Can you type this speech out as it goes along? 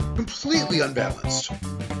completely unbalanced.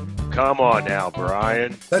 Come on now,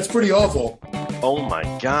 Brian. That's pretty awful. Oh my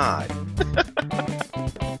God.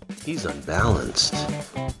 He's unbalanced.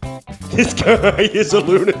 This guy is a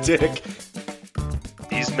lunatic.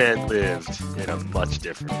 These men lived in a much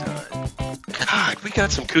different time. God, we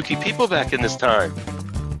got some kooky people back in this time.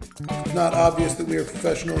 It's not obvious that we are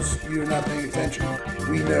professionals. You're not paying attention.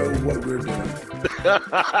 We know what we're doing.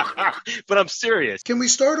 But I'm serious. Can we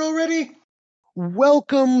start already?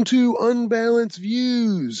 Welcome to Unbalanced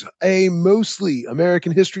Views, a mostly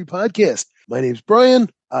American history podcast. My name's Brian.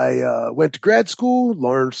 I went to grad school,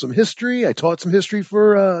 learned some history. I taught some history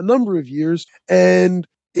for a number of years. And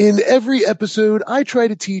in every episode, I try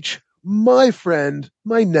to teach my friend,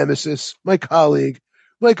 my nemesis, my colleague,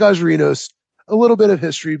 Mike Ojerinos, a little bit of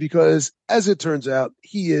history because, as it turns out,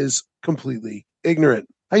 he is completely ignorant.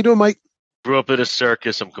 How you doing, Mike? Grew up in a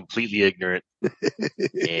circus. I'm completely ignorant.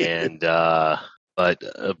 And,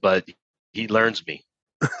 but he learns me.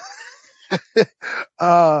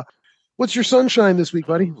 What's your sunshine this week,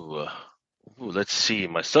 buddy? Ooh, let's see.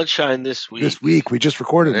 My sunshine this week. This week, we just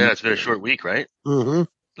recorded. Yeah, it's been a short week, right? Mm-hmm.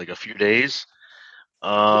 Like a few days.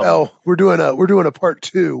 Well, we're doing a part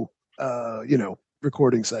two,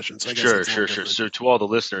 recording session. So I guess Sure. So to all the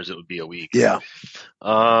listeners, it would be a week. Yeah.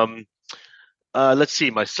 Let's see.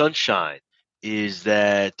 My sunshine is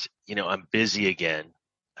that, I'm busy again.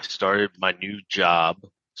 I started my new job,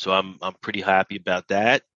 so I'm pretty happy about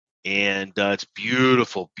that. And it's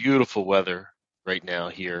beautiful, beautiful weather right now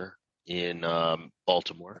here in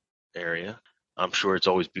Baltimore area. I'm sure it's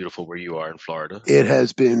always beautiful where you are in Florida. It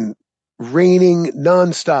has been raining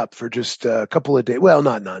nonstop for just a couple of days. Well,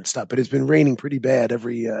 not nonstop, but it's been raining pretty bad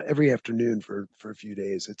every afternoon for a few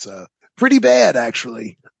days. It's pretty bad,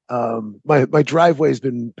 actually. My driveway has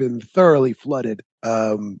been thoroughly flooded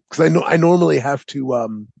because I normally have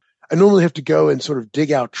to go and sort of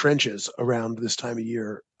dig out trenches around this time of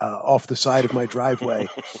year off the side of my driveway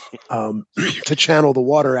to channel the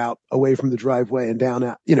water out away from the driveway and down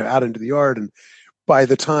out into the yard. And by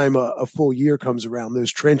the time a full year comes around,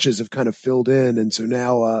 those trenches have kind of filled in. And so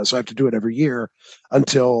now, so I have to do it every year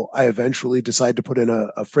until I eventually decide to put in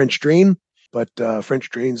a French drain. But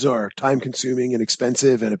French drains are time consuming and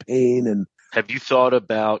expensive and a pain. And Have you thought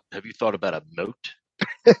about a moat?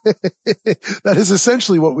 that is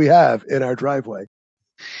essentially what we have in our driveway.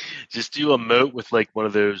 Just do a moat with like one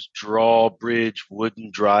of those drawbridge wooden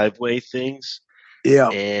driveway things. Yeah.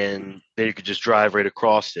 And then you could just drive right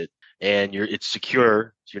across it. And it's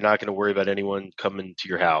secure. So you're not going to worry about anyone coming to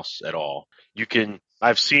your house at all.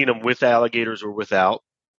 I've seen them with alligators or without.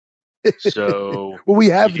 So well, we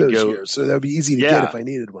have those here, so that would be easy to get if I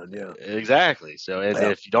needed one. Yeah, exactly. So, and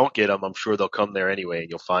if you don't get them, I'm sure they'll come there anyway, and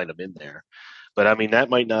you'll find them in there. But I mean, that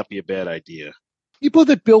might not be a bad idea. People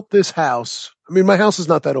that built this house, I mean, my house is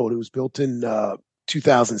not that old. It was built in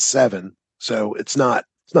 2007, so it's not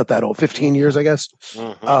that old. 15 years, I guess.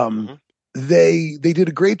 Mm-hmm. They did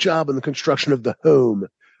a great job in the construction of the home,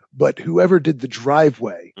 but whoever did the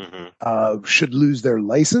driveway should lose their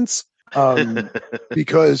license.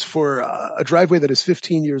 Because for a driveway that is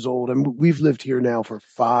 15 years old, and we've lived here now for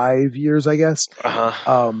 5 years, I guess.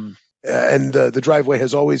 And the driveway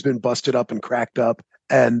has always been busted up and cracked up.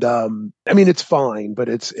 And I mean, it's fine, but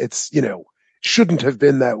it's shouldn't have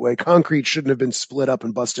been that way. Concrete shouldn't have been split up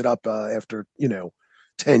and busted up after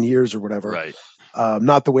 10 years or whatever. Right.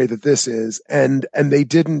 Not the way that this is. And they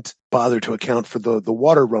didn't bother to account for the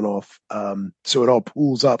water runoff. So it all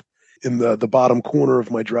pools up in the bottom corner of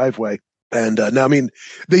my driveway. And now, I mean,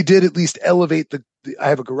 they did at least elevate I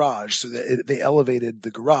have a garage, so that they elevated the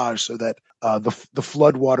garage so that the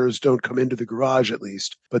flood waters don't come into the garage at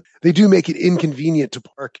least. But they do make it inconvenient to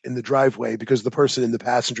park in the driveway because the person in the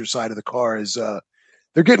passenger side of the car is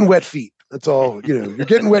they're getting wet feet. That's all. You're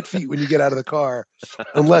getting wet feet when you get out of the car,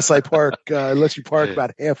 unless you park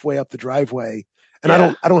about halfway up the driveway. And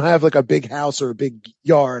I don't have like a big house or a big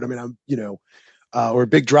yard. I mean, or a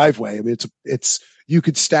big driveway. I mean, it's you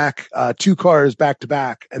could stack 2 cars back to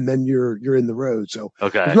back, and then you're in the road. So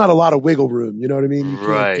there's not a lot of wiggle room. You know what I mean?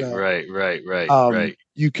 Right.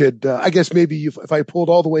 You could, I guess, maybe if I pulled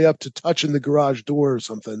all the way up to touching the garage door or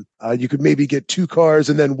something, you could maybe get 2 cars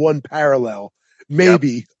and then one parallel.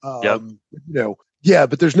 Maybe, Yep. Yeah,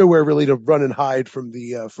 but there's nowhere really to run and hide from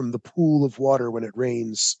the pool of water when it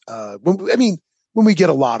rains. When we get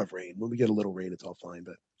a lot of rain, when we get a little rain, it's all fine.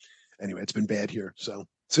 But anyway, it's been bad here. So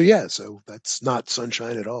that's not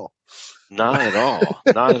sunshine at all. Not at all.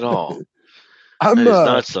 Not at all. It's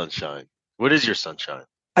not sunshine. What is your sunshine?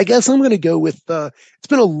 I guess I'm going to go with, it's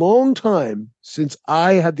been a long time since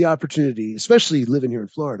I had the opportunity, especially living here in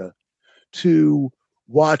Florida, to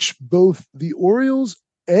watch both the Orioles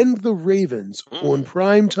and the Ravens on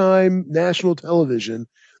primetime national television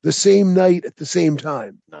the same night at the same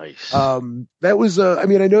time. Nice. That was, I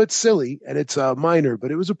mean, I know it's silly and it's minor,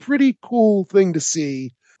 but it was a pretty cool thing to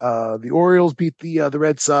see. The Orioles beat the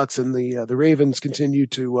Red Sox, and the Ravens continue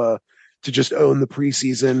to just own the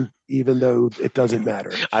preseason, even though it doesn't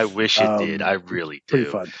matter. I wish it did. I really do. Pretty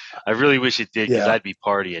fun. I really wish it did, because Yeah. I'd be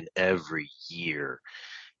partying every year.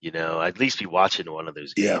 You know, I'd at least be watching one of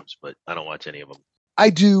those games, but I don't watch any of them. I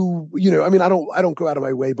do, I mean, I don't go out of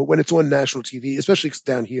my way, but when it's on national TV, especially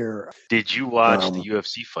down here. Did you watch the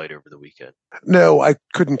UFC fight over the weekend? No, I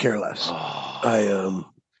couldn't care less. Oh.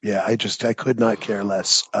 I could not care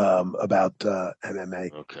less about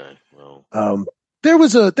MMA. Okay, well, there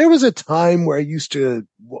was a time where I used to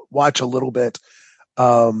watch a little bit,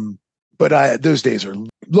 but those days are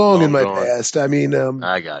long in my past. I mean,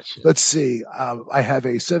 I got you. Let's see. I have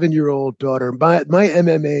a 7-year-old daughter. My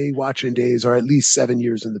MMA watching days are at least 7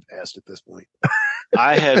 years in the past at this point.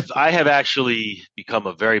 I have actually become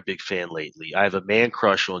a very big fan lately. I have a man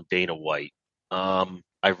crush on Dana White.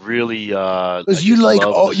 I really because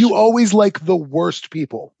you always like the worst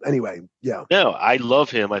people. Anyway, yeah. No, I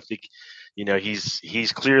love him. I think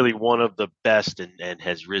he's clearly one of the best, and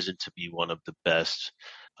has risen to be one of the best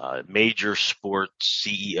major sports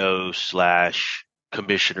CEOs /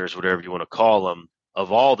 commissioners, whatever you want to call them,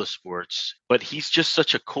 of all the sports. But he's just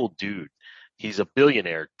such a cool dude. He's a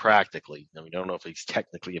billionaire practically. I mean, I don't know if he's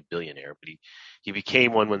technically a billionaire, but he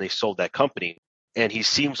became one when they sold that company. And he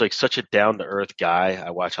seems like such a down to earth guy. I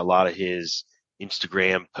watch a lot of his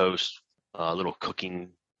Instagram posts, little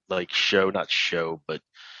cooking but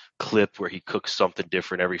clip where he cooks something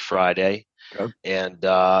different every Friday. Okay. And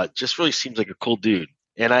just really seems like a cool dude.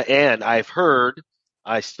 And I've heard,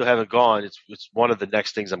 I still haven't gone. It's one of the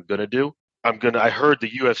next things I'm gonna do. I heard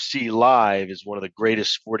the UFC live is one of the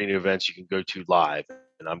greatest sporting events you can go to live,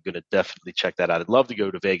 and I'm gonna definitely check that out. I'd love to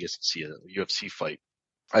go to Vegas and see a UFC fight.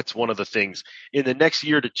 That's one of the things in the next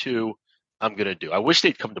year to two I'm gonna do. I wish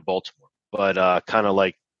they'd come to Baltimore, but kind of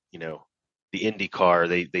like the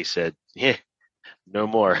IndyCar, they said, yeah, no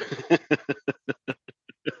more.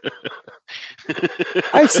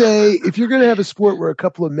 I say if you're going to have a sport where a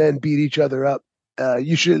couple of men beat each other up,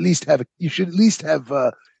 you should at least have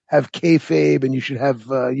kayfabe, and you should have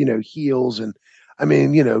heels, and I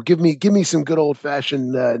mean give me some good old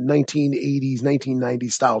fashioned 1980s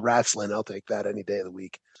 1990s style wrestling. I'll take that any day of the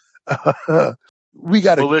week. We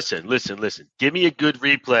got to listen. Give me a good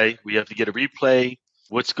replay. We have to get a replay.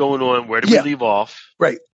 What's going on? Where did we leave off?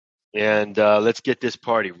 Right. And let's get this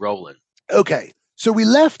party rolling. Okay. So we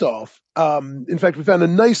left off. In fact, we found a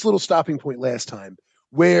nice little stopping point last time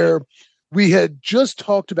where we had just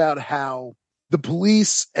talked about how the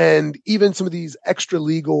police and even some of these extra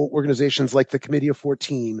legal organizations like the Committee of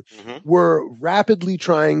 14 were rapidly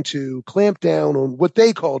trying to clamp down on what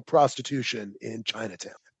they called prostitution in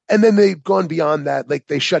Chinatown. And then they've gone beyond that. Like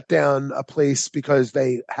they shut down a place because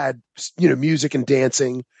they had, music and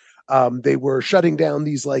dancing. They were shutting down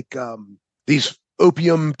these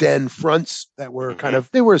opium den fronts that were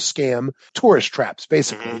they were a scam, tourist traps,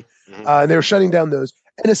 basically. And they were shutting down those.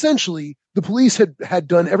 And essentially the police had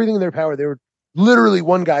done everything in their power. They were literally,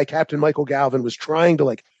 one guy, Captain Michael Galvin, was trying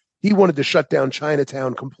to he wanted to shut down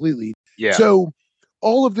Chinatown completely. Yeah. So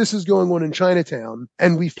all of this is going on in Chinatown.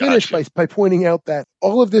 And we finish by pointing out that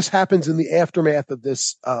all of this happens in the aftermath of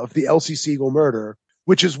this, of the Elsie Siegel murder,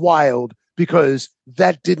 which is wild because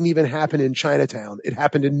that didn't even happen in Chinatown. It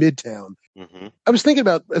happened in Midtown. I was thinking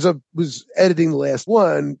about, as I was editing the last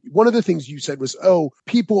one of the things you said was,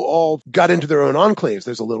 people all got into their own enclaves.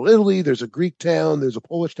 There's a Little Italy, there's a Greek town, there's a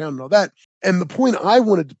Polish town and all that. And the point I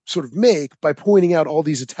wanted to sort of make by pointing out all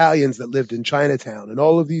these Italians that lived in Chinatown and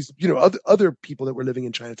all of these, other people that were living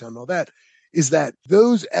in Chinatown and all that, is that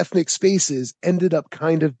those ethnic spaces ended up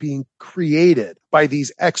kind of being created by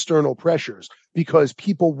these external pressures because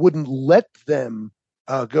people wouldn't let them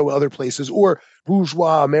go other places, or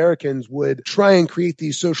bourgeois Americans would try and create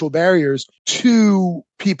these social barriers to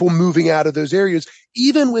people moving out of those areas.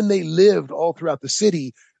 Even when they lived all throughout the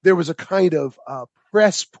city, there was a kind of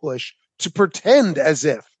press push to pretend as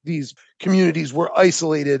if these communities were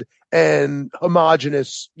isolated and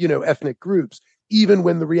homogenous, ethnic groups, even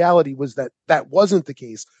when the reality was that that wasn't the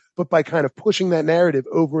case. But by kind of pushing that narrative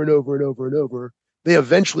over and over and over and over, they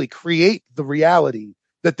eventually create the reality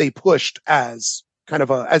that they pushed as kind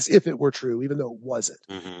of as if it were true, even though it wasn't.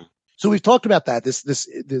 So we've talked about that,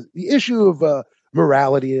 the issue of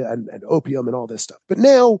morality and opium and all this stuff. But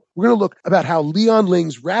now we're going to look about how Leon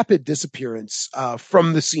Ling's rapid disappearance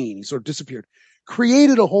from the scene, he sort of disappeared,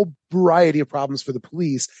 created a whole variety of problems for the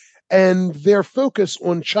police and their focus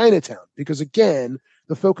on Chinatown. Because again,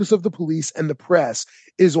 the focus of the police and the press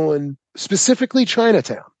is on specifically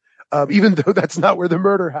Chinatown, even though that's not where the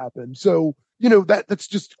murder happened. So, that's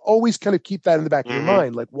just always kind of keep that in the back of your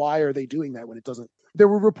mind. Like, why are they doing that when it doesn't? There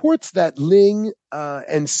were reports that Ling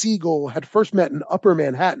and Siegel had first met in Upper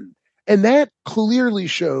Manhattan, and that clearly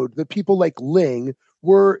showed that people like Ling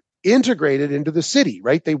were integrated into the city,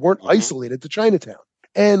 right? They weren't isolated to Chinatown.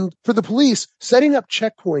 And for the police, setting up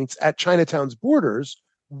checkpoints at Chinatown's borders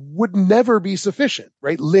would never be sufficient,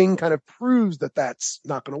 right? Ling kind of proves that that's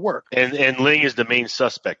not going to work. And Ling is the main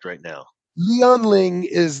suspect right now. Leon Ling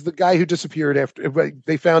is the guy who disappeared after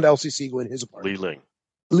they found Elsie Siegel in his apartment.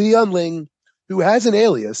 Leon Ling, who has an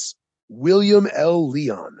alias, William L.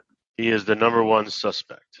 Leon. He is the number one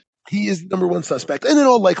suspect. He is the number one suspect. And in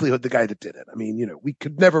all likelihood, the guy that did it. I mean, we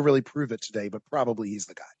could never really prove it today, but probably he's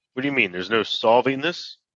the guy. What do you mean? There's no solving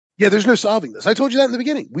this? Yeah, there's no solving this. I told you that in the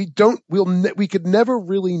beginning. We could never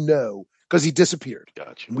really know because he disappeared.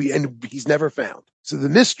 Gotcha. And he's never found. So the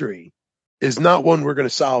mystery is not one we're going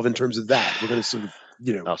to solve in terms of that. We're going to sort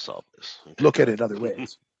of, I'll solve this. Okay. Look at it other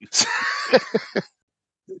ways.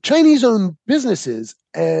 Chinese-owned businesses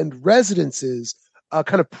and residences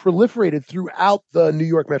kind of proliferated throughout the New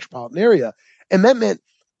York metropolitan area. And that meant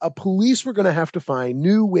police were going to have to find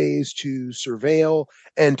new ways to surveil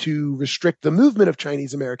and to restrict the movement of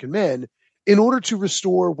Chinese American men in order to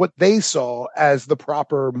restore what they saw as the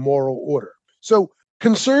proper moral order. So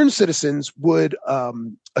concerned citizens would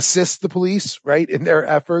assist the police, right, in their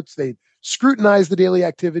efforts. They'd scrutinize the daily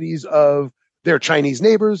activities of their Chinese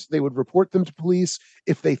neighbors. They would report them to police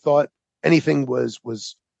if they thought anything was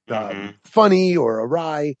funny or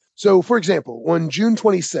awry. So, for example, on June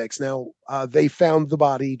 26th, now they found the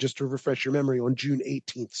body, just to refresh your memory, on June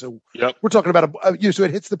 18th. So we're talking about, so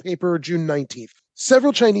it hits the paper June 19th.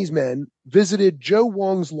 Several Chinese men visited Joe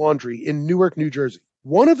Wong's laundry in Newark, New Jersey.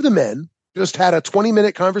 One of the men just had a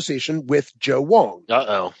 20-minute conversation with Joe Wong.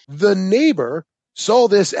 Uh-oh. The neighbor saw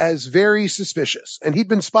this as very suspicious, and he'd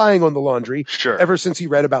been spying on the laundry ever since he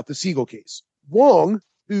read about the Siegel case. Wong,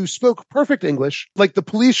 who spoke perfect English, like the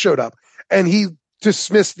police showed up, and he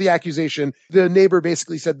dismissed the accusation. The neighbor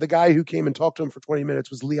basically said the guy who came and talked to him for 20 minutes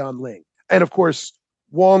was Leon Ling. And of course,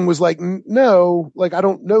 Wong was like, no, like, I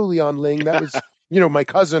don't know Leon Ling. That was, my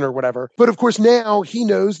cousin or whatever. But of course, now he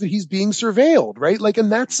knows that he's being surveilled, right? Like,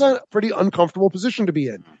 and that's a pretty uncomfortable position to be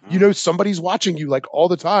in. Somebody's watching you like all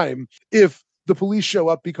the time if the police show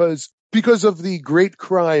up because of the great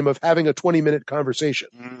crime of having a 20-minute conversation.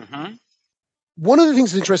 One of the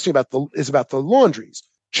things that's interesting about the laundries.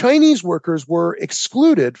 Chinese workers were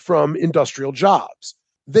excluded from industrial jobs.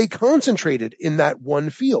 They concentrated in that one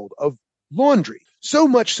field of laundry, so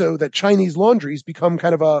much so that Chinese laundries become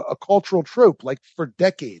kind of a cultural trope, like for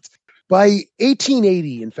decades. By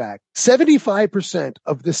 1880, in fact, 75%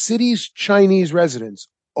 of the city's Chinese residents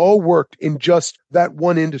all worked in just that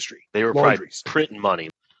one industry. They were laundries. Probably printing money.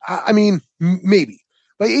 I mean, maybe.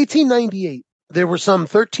 By 1898, there were some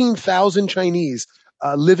 13,000 Chinese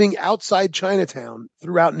living outside Chinatown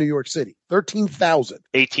throughout New York City. 13,000.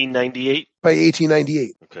 1898? By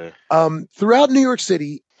 1898. Okay. Throughout New York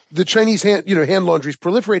City, the Chinese hand laundries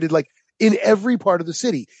proliferated like in every part of the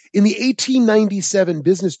city. In the 1897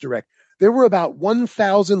 Business Direct, there were about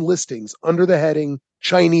 1,000 listings under the heading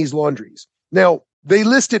Chinese laundries. Now, they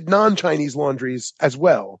listed non-Chinese laundries as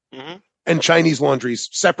well. And Chinese laundries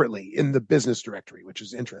separately in the business directory, which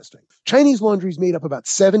is interesting. Chinese laundries made up about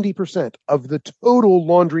 70% of the total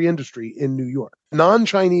laundry industry in New York.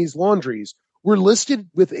 Non-Chinese laundries were listed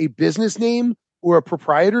with a business name or a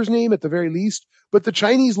proprietor's name at the very least, but the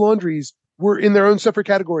Chinese laundries were in their own separate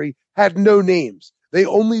category, had no names. They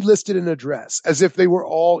only listed an address as if they were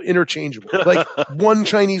all interchangeable. Like one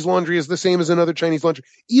Chinese laundry is the same as another Chinese laundry.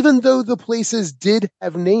 Even though the places did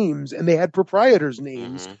have names and they had proprietors'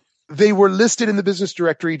 names, they were listed in the business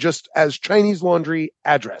directory just as Chinese laundry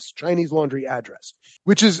address,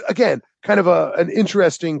 which is, again, kind of an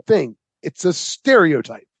interesting thing. It's a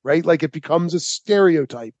stereotype, right? Like it becomes a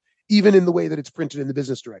stereotype, even in the way that it's printed in the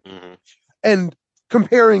business directory. And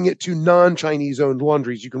comparing it to non-Chinese owned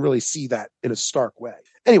laundries, you can really see that in a stark way.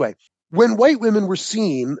 Anyway, when white women were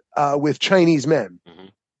seen with Chinese men,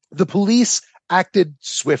 the police acted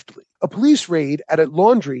swiftly. A police raid at a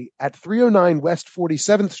laundry at 309 West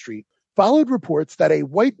 47th Street followed reports that a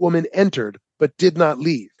white woman entered but did not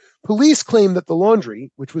leave. Police claimed that the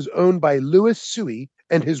laundry, which was owned by Louis Suey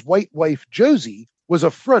and his white wife Josie, was a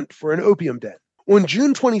front for an opium den. On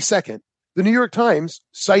June 22nd, the New York Times,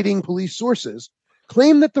 citing police sources,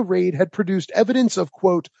 claimed that the raid had produced evidence of,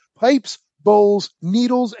 quote, pipes, bowls,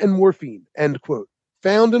 needles, and morphine, end quote,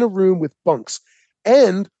 found in a room with bunks,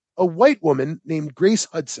 and a white woman named Grace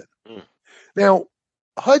Hudson. Now,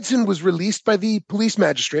 Hudson was released by the police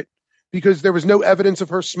magistrate because there was no evidence of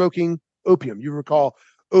her smoking opium. You recall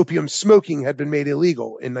opium smoking had been made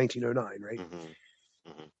illegal in 1909, right? Mm-hmm.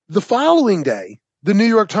 Mm-hmm. The following day, the New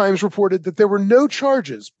York Times reported that there were no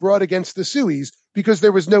charges brought against the Sueys because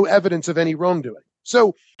there was no evidence of any wrongdoing.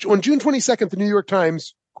 So on June 22nd, the New York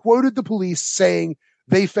Times quoted the police saying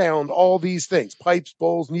they found all these things, pipes,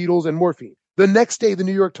 bowls, needles, and morphine. The next day, the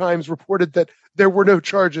New York Times reported that there were no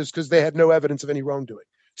charges because they had no evidence of any wrongdoing.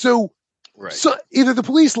 So, Right. so either the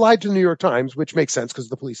police lied to the New York Times, which makes sense because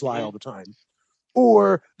the police lie all the time,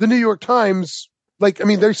 or the New York Times,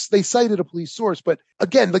 they cited a police source, but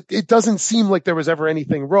again, it doesn't seem like there was ever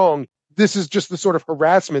anything wrong. This is just the sort of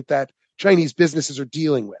harassment that Chinese businesses are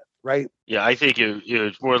dealing with, right? Yeah, I think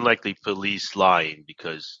it's more likely police lying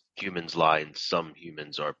because humans lie, and some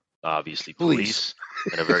humans are obviously police.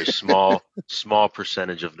 And a very small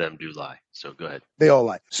percentage of them do lie. So go ahead. They all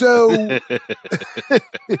lie. So,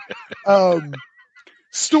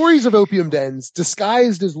 stories of opium dens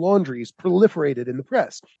disguised as laundries proliferated in the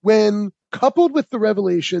press. When coupled with the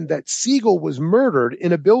revelation that Siegel was murdered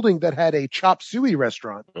in a building that had a chop suey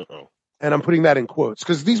restaurant, and I'm putting that in quotes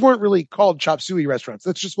because these weren't really called chop suey restaurants.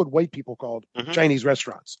 That's just what white people called Chinese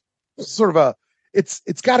restaurants. It's sort of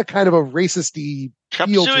it's got a kind of a racist-y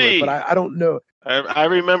feel to it, but I don't know. I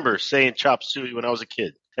remember saying chop suey when I was a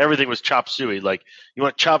kid. Everything was chop suey. Like, you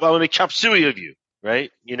want chop? I want to make chop suey of you, right?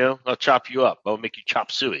 I'll chop you up. I'll make you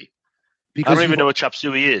chop suey. Because I don't even know what chop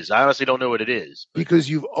suey is. I honestly don't know what it is. But... Because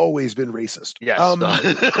you've always been racist. Yes.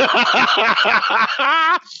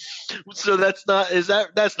 So that's not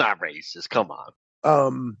racist. Come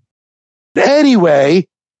on. Anyway,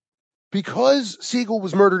 because Siegel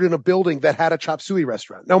was murdered in a building that had a chop suey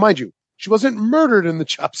restaurant. Now, mind you, she wasn't murdered in the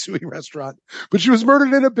chop suey restaurant, but she was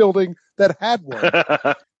murdered in a building that had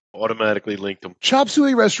one. Automatically linked them. Chop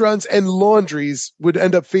suey restaurants and laundries would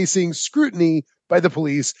end up facing scrutiny by the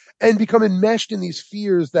police and become enmeshed in these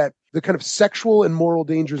fears that the kind of sexual and moral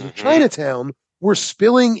dangers of Chinatown were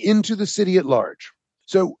spilling into the city at large.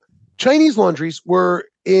 So Chinese laundries were,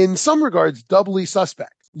 in some regards, doubly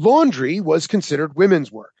suspect. Laundry was considered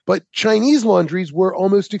women's work, but Chinese laundries were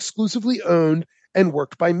almost exclusively owned and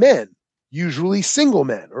worked by men, usually single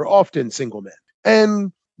men or often single men.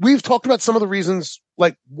 And we've talked about some of the reasons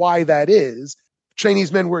like why that is.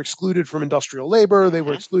 Chinese men were excluded from industrial labor. They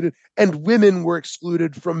were excluded, and women were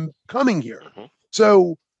excluded from coming here.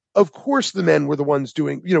 So, of course, the men were the ones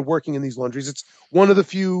doing, working in these laundries. It's one of the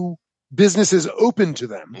few businesses open to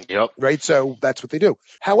them, right? So that's what they do.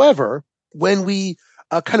 However, when we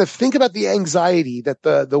kind of think about the anxiety that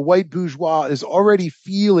the white bourgeois is already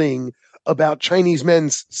feeling about Chinese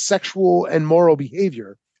men's sexual and moral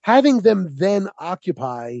behavior, having them then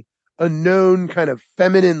occupy a known kind of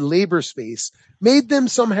feminine labor space made them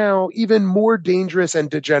somehow even more dangerous and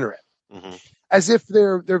degenerate, as if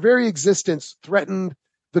their very existence threatened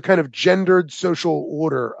the kind of gendered social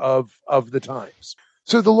order of the times.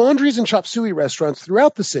 So the laundries and chop suey restaurants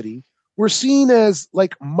throughout the city were seen as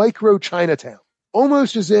like micro Chinatown,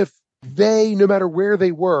 almost as if they, no matter where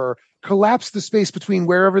they were, collapsed the space between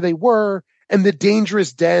wherever they were and the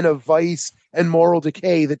dangerous den of vice and moral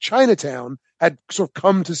decay that Chinatown had sort of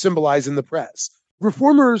come to symbolize in the press.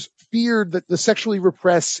 Reformers feared that the sexually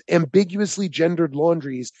repressed, ambiguously gendered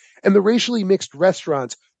laundries and the racially mixed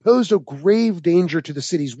restaurants posed a grave danger to the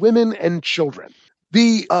city's women and children.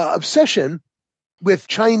 The obsession with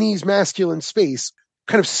Chinese masculine space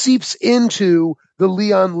kind of seeps into the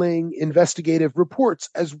Leon Ling investigative reports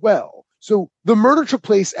as well. So the murder took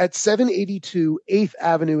place at 782 8th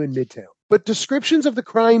Avenue in Midtown. But descriptions of the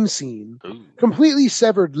crime scene completely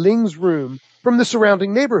severed Ling's room from the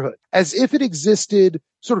surrounding neighborhood, as if it existed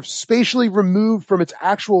sort of spatially removed from its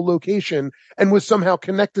actual location and was somehow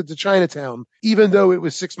connected to Chinatown, even though it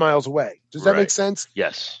was 6 miles away. Does that make sense?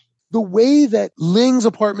 Yes. The way that Ling's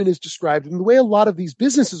apartment is described and the way a lot of these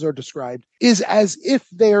businesses are described is as if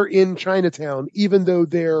they're in Chinatown, even though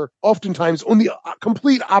they're oftentimes on the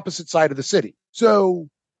complete opposite side of the city. So,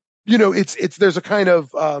 there's a kind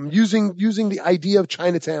of using the idea of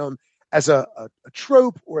Chinatown as a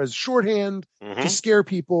trope or as shorthand to scare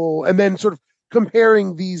people, and then sort of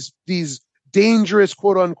comparing these dangerous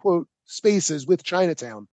quote unquote spaces with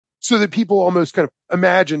Chinatown, so that people almost kind of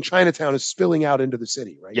imagine Chinatown is spilling out into the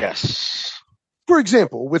city, right? Yes. For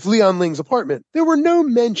example, with Leon Ling's apartment, there were no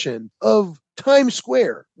mention of Times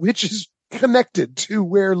Square, which is connected to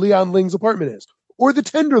where Leon Ling's apartment is, or the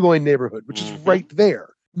Tenderloin neighborhood, which is right there.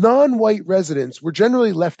 Non-white residents were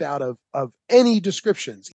generally left out of any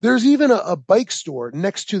descriptions. There's even a bike store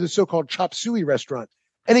next to the so-called chop suey restaurant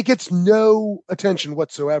And it gets no attention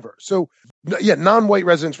whatsoever. So, yeah, non-white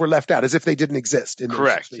residents were left out as if they didn't exist in those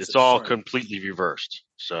Correct. spaces. It's all Sorry. completely reversed.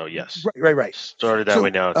 So yes, Right. started that So,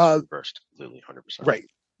 way. Now it's reversed completely, 100%. Right.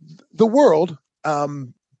 The World,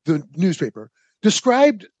 the newspaper,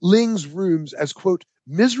 described Ling's rooms as, quote,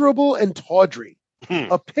 miserable and tawdry,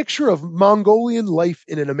 a picture of Mongolian life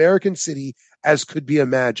in an American city as could be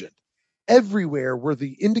imagined. Everywhere were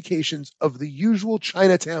the indications of the usual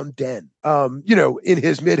Chinatown den, in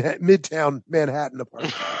his midtown Manhattan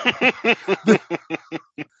apartment.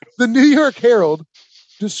 The New York Herald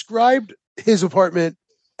described his apartment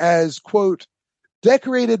as, quote,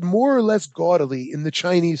 decorated more or less gaudily in the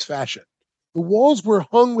Chinese fashion. The walls were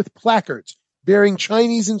hung with placards bearing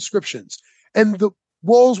Chinese inscriptions, and the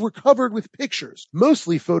walls were covered with pictures,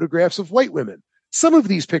 mostly photographs of white women. Some of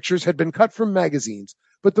these pictures had been cut from magazines,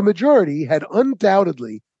 but the majority had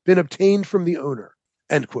undoubtedly been obtained from the owner,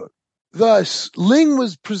 end quote. Thus, Ling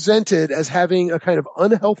was presented as having a kind of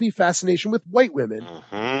unhealthy fascination with white women,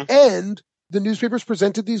 and the newspapers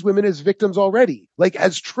presented these women as victims already, like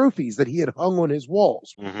as trophies that he had hung on his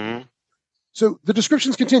walls. So the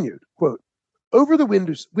descriptions continued, quote, over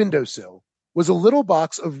the windowsill was a little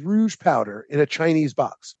box of rouge powder in a Chinese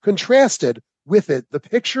box. Contrasted with it, the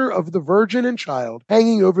picture of the Virgin and Child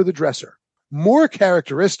hanging over the dresser. More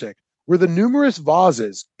characteristic were the numerous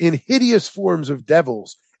vases in hideous forms of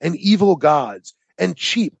devils and evil gods and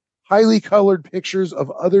cheap, highly colored pictures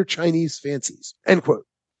of other Chinese fancies, end quote.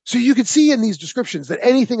 So you could see in these descriptions that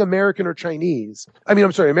anything American or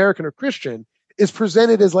American or Christian is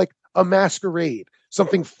presented as like a masquerade,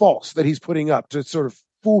 something false that he's putting up to sort of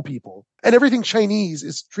fool people. And everything Chinese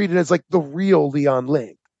is treated as like the real Leon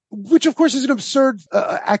Ling, which of course is an absurd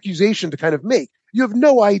accusation to kind of make. You have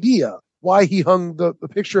no idea why he hung the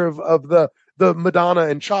picture of the Madonna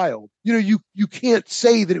and Child. You can't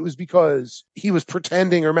say that it was because he was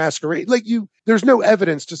pretending or masquerade. There's no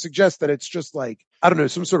evidence to suggest that it's just like, I don't know,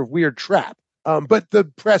 some sort of weird trap. But the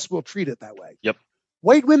press will treat it that way. Yep.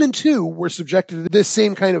 White women too were subjected to this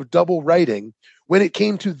same kind of double writing when it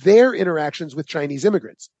came to their interactions with Chinese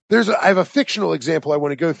immigrants. I have a fictional example I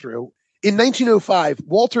want to go through. In 1905,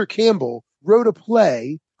 Walter Campbell wrote a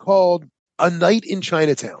play called A Night in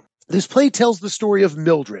Chinatown. This play tells the story of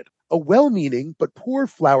Mildred, a well-meaning but poor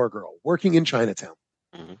flower girl working in Chinatown.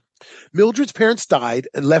 Mildred's parents died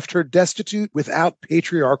and left her destitute without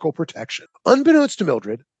patriarchal protection. Unbeknownst to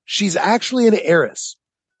Mildred, she's actually an heiress,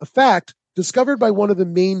 a fact discovered by one of the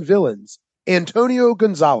main villains, Antonio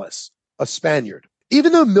Gonzalez, a Spaniard.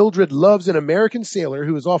 Even though Mildred loves an American sailor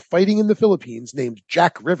who is off fighting in the Philippines named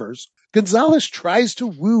Jack Rivers, Gonzalez tries to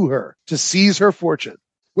woo her to seize her fortune.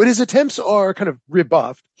 When his attempts are kind of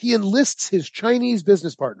rebuffed, he enlists his Chinese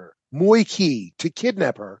business partner, Moi Qi, to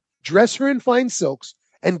kidnap her, dress her in fine silks,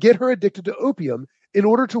 and get her addicted to opium in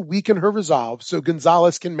order to weaken her resolve so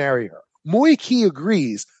Gonzalez can marry her. Moi Qi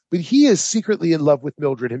agrees, but he is secretly in love with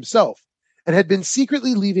Mildred himself and had been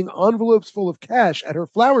secretly leaving envelopes full of cash at her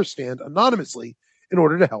flower stand anonymously in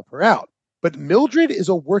order to help her out. But Mildred is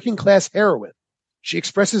a working-class heroine. She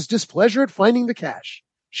expresses displeasure at finding the cash.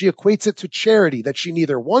 She equates it to charity that she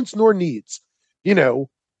neither wants nor needs.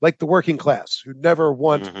 Like the working class who never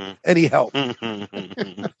want any help.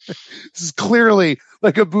 This is clearly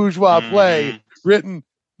like a bourgeois play written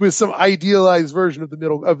with some idealized version of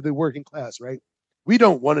the working class, right? We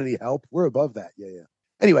don't want any help. We're above that. Yeah.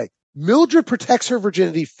 Anyway, Mildred protects her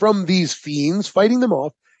virginity from these fiends, fighting them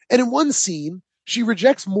off. And in one scene, she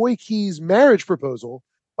rejects Moi Qi's marriage proposal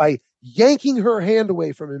by yanking her hand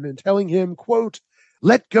away from him and telling him, quote,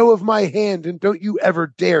 let go of my hand and don't you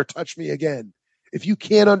ever dare touch me again. If you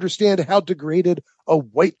can't understand how degraded a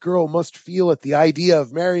white girl must feel at the idea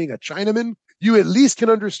of marrying a Chinaman, you at least can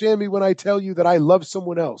understand me when I tell you that I love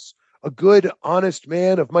someone else, a good, honest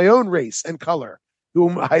man of my own race and color,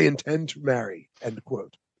 whom I intend to marry, end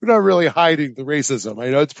quote. We're not really hiding the racism. I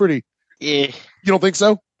know it's pretty. You don't think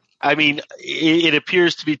so? I mean, it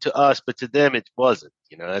appears to be to us, but to them it wasn't.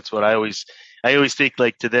 That's what I always think.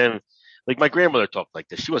 Like to them, like my grandmother talked like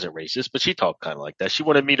this. She wasn't racist, but she talked kind of like that. She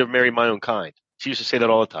wanted me to marry my own kind. She used to say that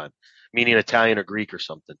all the time, meaning Italian or Greek or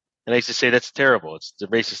something. And I used to say that's terrible. It's the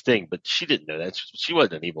racist thing, but she didn't know that. She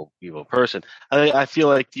wasn't an evil person. I feel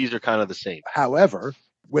like these are kind of the same. However,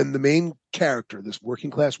 when the main character, this working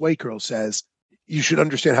class white girl, says you should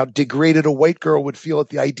understand how degraded a white girl would feel at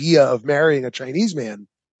the idea of marrying a Chinese man,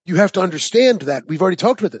 you have to understand that we've already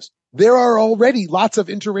talked about this. There are already lots of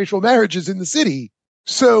interracial marriages in the city.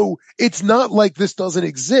 So it's not like this doesn't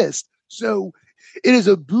exist. So it is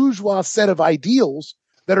a bourgeois set of ideals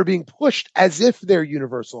that are being pushed as if they're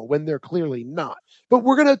universal when they're clearly not. But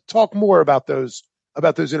we're going to talk more about those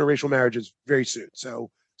about those interracial marriages very soon. So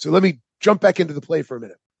let me jump back into the play for a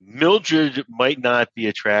minute. Mildred might not be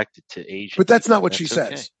attracted to Asian But that's people. not what she okay.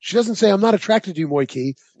 says. She doesn't say, I'm not attracted to you, Moy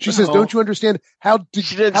Key. She says, No. don't you understand how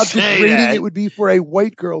She didn't how say degrading that. it would be for a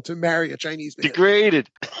white girl to marry a Chinese man? Degraded.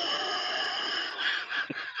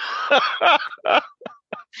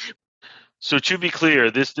 So to be clear,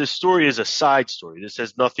 this story is a side story. This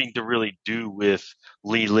has nothing to really do with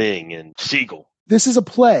Li Ling and Siegel. This is a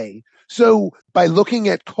play. So by looking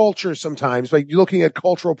at culture sometimes, by looking at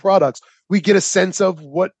cultural products, we get a sense of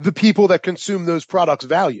what the people that consume those products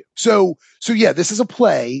value. So yeah, this is a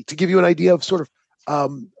play to give you an idea of sort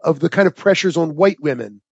of the kind of pressures on white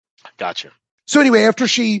women. Gotcha. So anyway, after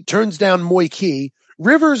she turns down Moy Key,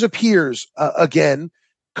 Rivers appears again,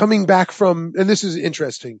 coming back from, and this is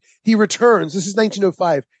interesting. He returns. This is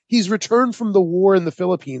 1905. He's returned from the war in the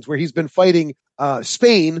Philippines where he's been fighting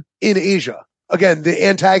Spain in Asia. Again, the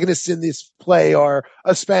antagonists in this play are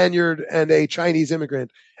a Spaniard and a Chinese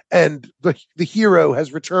immigrant. And the hero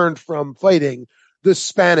has returned from fighting the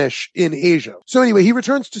Spanish in Asia. So anyway, he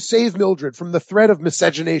returns to save Mildred from the threat of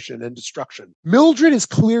miscegenation and destruction. Mildred is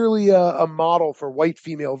clearly a model for white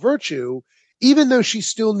female virtue, even though she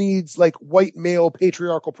still needs like white male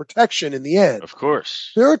patriarchal protection in the end. Of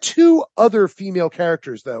course. There are two other female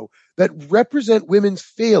characters, though, that represent women's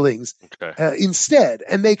failings instead.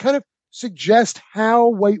 And they kind of suggest how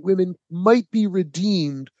white women might be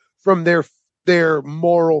redeemed from their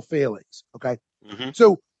moral failings. Okay. Mm-hmm.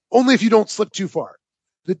 So only if you don't slip too far.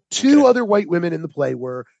 The two other white women in the play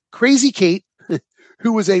were Crazy Kate,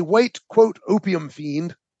 who was a white, quote, opium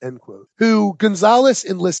fiend, end quote, who Gonzalez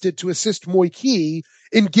enlisted to assist Moy Key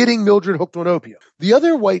in getting Mildred hooked on opium. The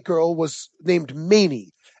other white girl was named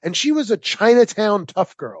Mamie, and she was a Chinatown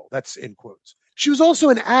tough girl. That's in quotes. She was also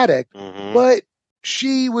an addict, but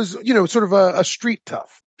she was, sort of a street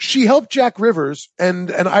tough. She helped Jack Rivers and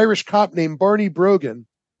an Irish cop named Barney Brogan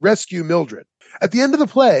rescue Mildred. At the end of the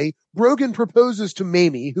play, Brogan proposes to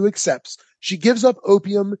Mamie, who accepts. She gives up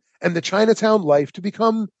opium and the Chinatown life to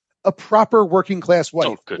become a proper working class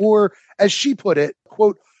wife. Or, as she put it,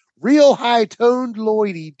 quote, real high-toned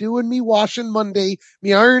Lloydie, doing me washing Monday,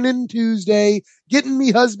 me ironing Tuesday, getting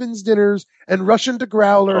me husband's dinners, and rushing to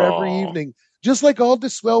Growler every evening, just like all the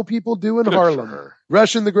swell people do in Harlem.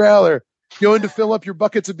 Rushing the Growler, going to fill up your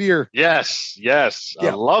buckets of beer. Yes. Yeah.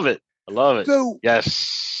 I love it. So,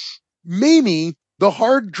 yes. Mamie, the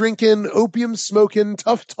hard-drinking, opium-smoking,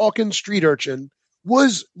 tough-talking street urchin,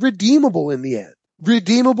 was redeemable in the end.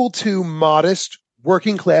 Redeemable to modest,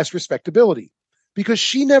 working-class respectability, because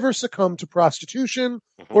she never succumbed to prostitution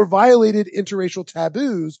or violated interracial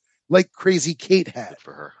taboos like Crazy Kate had. Good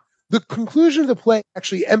for her. The conclusion of the play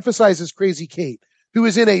actually emphasizes Crazy Kate, who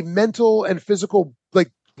is in a mental and physical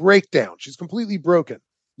breakdown. She's completely broken,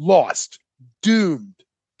 lost, doomed,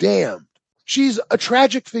 damned. She's a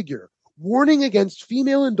tragic figure, warning against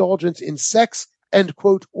female indulgence in sex and,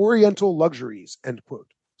 quote, oriental luxuries, end quote.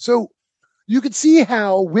 So you could see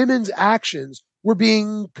how women's actions were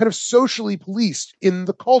being kind of socially policed in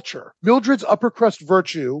the culture. Mildred's upper crust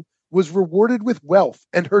virtue was rewarded with wealth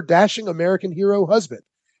and her dashing American hero husband.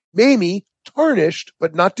 Mamie, tarnished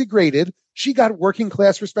but not degraded, she got working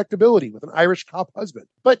class respectability with an Irish cop husband.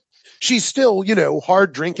 But she's still,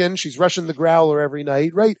 hard drinking. She's rushing the Growler every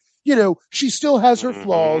night, right? She still has her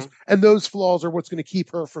flaws, and those flaws are what's going to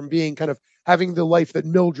keep her from being kind of having the life that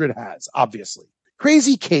Mildred has, obviously.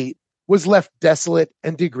 Crazy Kate was left desolate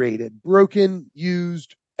and degraded, broken,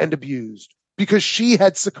 used, and abused because she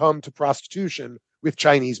had succumbed to prostitution with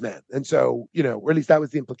Chinese men. And so, or at least that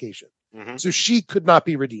was the implication. So she could not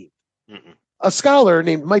be redeemed. A scholar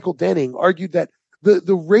named Michael Denning argued that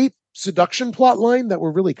the rape seduction plot line that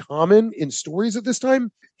were really common in stories at this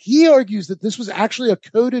time, he argues that this was actually a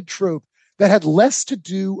coded trope that had less to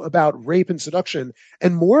do about rape and seduction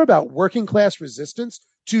and more about working class resistance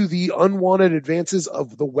to the unwanted advances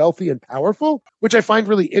of the wealthy and powerful, which I find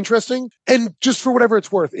really interesting. And just for whatever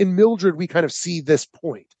it's worth, in Mildred, we kind of see this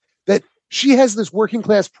point that she has this working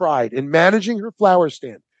class pride in managing her flower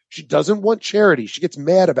stand. She doesn't want charity. She gets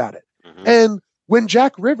mad about it. And when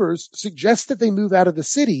Jack Rivers suggests that they move out of the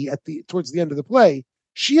city towards the end of the play,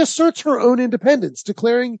 she asserts her own independence,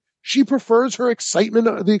 declaring she prefers the excitement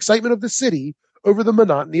of the city over the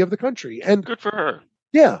monotony of the country. And good for her.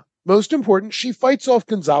 Yeah. Most important, she fights off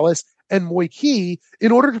Gonzalez and Moy Key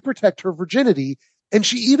in order to protect her virginity. And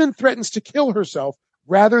she even threatens to kill herself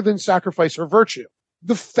rather than sacrifice her virtue.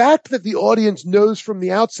 The fact that the audience knows from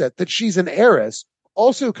the outset that she's an heiress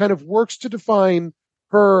also kind of works to define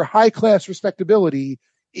her high-class respectability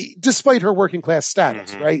despite her working-class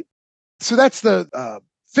status, right? So that's the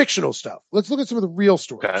fictional stuff. Let's look at some of the real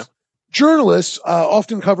stories. Journalists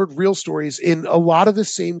often covered real stories in a lot of the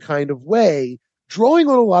same kind of way, drawing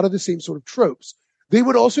on a lot of the same sort of tropes. They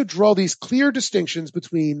would also draw these clear distinctions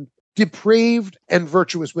between depraved and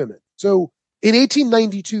virtuous women. So in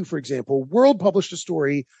 1892, for example, World published a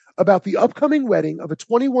story about the upcoming wedding of a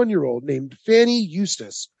 21-year-old named Fanny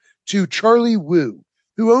Eustace to Charlie Wu,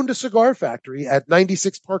 who owned a cigar factory at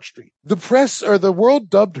 96 Park Street. The press, or the World,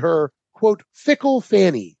 dubbed her, quote, fickle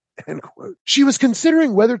Fanny, end quote. She was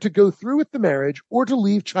considering whether to go through with the marriage or to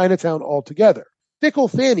leave Chinatown altogether. Fickle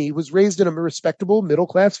Fanny was raised in a respectable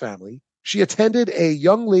middle-class family. She attended a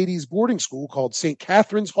young ladies' boarding school called St.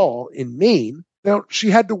 Catherine's Hall in Maine. Now,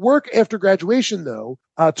 she had to work after graduation, though,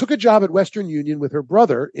 took a job at Western Union with her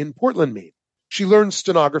brother in Portland, Maine. She learned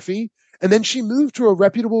stenography, and then she moved to a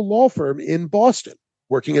reputable law firm in Boston,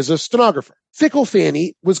 working as a stenographer. Fickle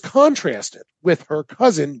Fanny was contrasted with her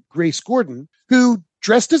cousin, Grace Gordon, who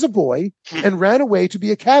dressed as a boy and ran away to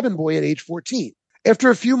be a cabin boy at age 14.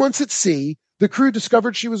 After a few months at sea, the crew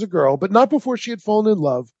discovered she was a girl, but not before she had fallen in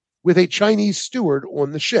love with a Chinese steward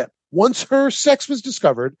on the ship. Once her sex was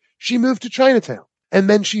discovered, she moved to Chinatown, and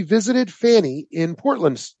then she visited Fanny in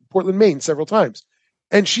Portland, Maine, several times.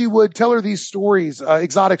 And she would tell her these stories,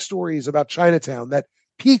 exotic stories about Chinatown that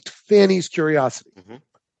piqued Fanny's curiosity. Mm-hmm.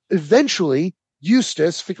 Eventually,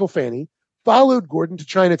 Eustace, Fickle Fanny, followed Gordon to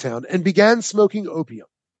Chinatown and began smoking opium,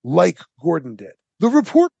 like Gordon did. The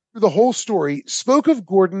report through the whole story spoke of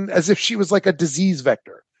Gordon as if she was like a disease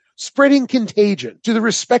vector, spreading contagion to the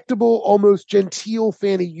respectable, almost genteel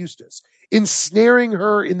Fanny Eustace, ensnaring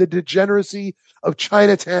her in the degeneracy of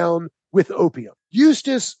Chinatown with opium.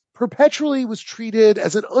 Eustace perpetually was treated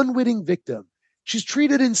as an unwitting victim. She's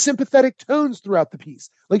treated in sympathetic tones throughout the piece,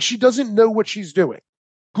 like she doesn't know what she's doing.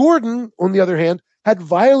 Gordon, on the other hand, had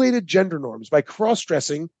violated gender norms by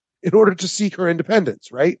cross-dressing in order to seek her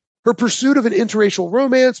independence, right? Her pursuit of an interracial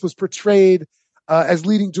romance was portrayed as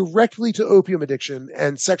leading directly to opium addiction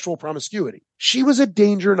and sexual promiscuity. She was a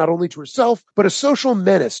danger not only to herself, but a social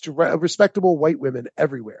menace to respectable white women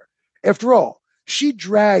everywhere. After all, she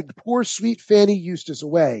dragged poor sweet Fanny Eustace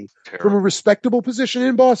away from a respectable position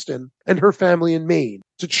in Boston and her family in Maine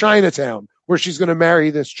to Chinatown, where she's going to marry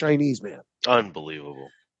this Chinese man. Unbelievable.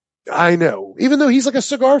 I know. Even though he's like a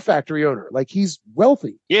cigar factory owner, like he's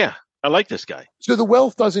wealthy. Yeah, I like this guy. So the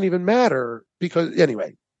wealth doesn't even matter because,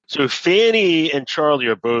 anyway. So Fanny and Charlie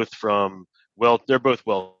are both they're both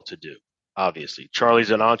well-to-do, obviously.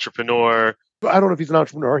 Charlie's an entrepreneur. I don't know if he's an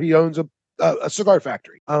entrepreneur. He owns a cigar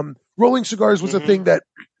factory. Rolling cigars was a thing that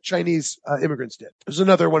Chinese immigrants did. It was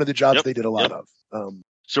another one of the jobs they did a lot of.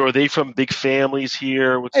 So are they from big families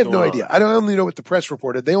here? I have no idea. I don't only know what the press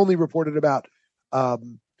reported. They only reported about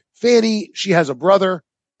Fanny. She has a brother.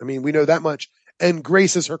 I mean, we know that much. And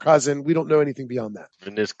Grace is her cousin. We don't know anything beyond that.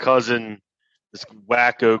 And this cousin, this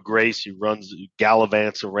wacko Grace, who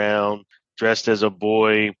gallivants around, dressed as a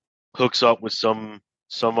boy, hooks up with some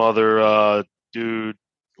other dude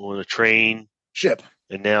on a train. Ship.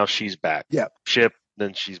 And now she's back. Yeah. Ship,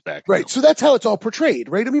 then she's back. Right. So that's how it's all portrayed,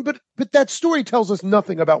 right? I mean, but that story tells us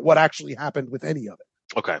nothing about what actually happened with any of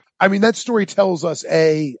it. Okay. I mean, that story tells us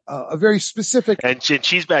a very specific. And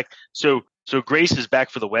she's back. So Grace is back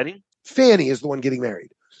for the wedding? Fanny is the one getting married.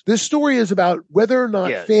 This story is about whether or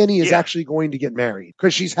not Fanny is actually going to get married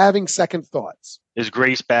because she's having second thoughts. Is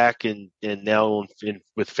Grace back and now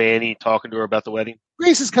with Fanny talking to her about the wedding?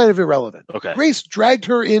 Grace is kind of irrelevant. Okay. Grace dragged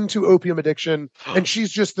her into opium addiction, and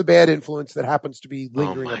she's just the bad influence that happens to be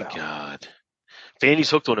lingering about. Oh, my God. Fanny's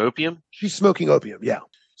hooked on opium? She's smoking opium, yeah.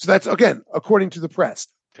 So that's, again, according to the press.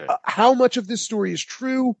 Okay. How much of this story is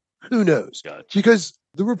true? Who knows? Gotcha. Because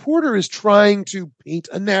the reporter is trying to paint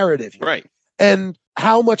a narrative here. Right. And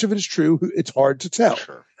how much of it is true, it's hard to tell.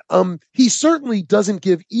 Sure. He certainly doesn't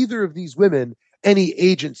give either of these women any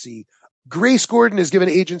agency. Grace Gordon is given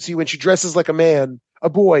agency when she dresses like a man, a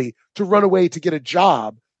boy, to run away to get a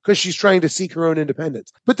job because she's trying to seek her own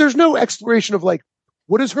independence. But there's no exploration of like,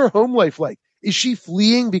 what is her home life like? Is she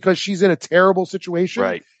fleeing because she's in a terrible situation?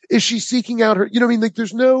 Right. Is she seeking out her, you know what I mean? Like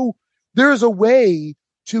there's a way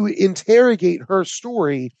to interrogate her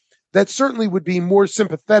story that certainly would be more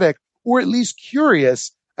sympathetic or at least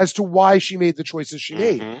curious as to why she made the choices she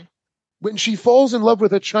made. When she falls in love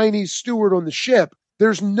with a Chinese steward on the ship,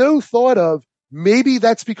 there's no thought of maybe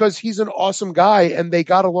that's because he's an awesome guy and they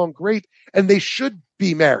got along great and they should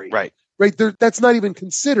be married. Right. Right. That's not even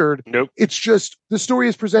considered. Nope. It's just the story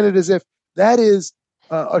is presented as if that is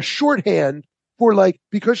a shorthand for like,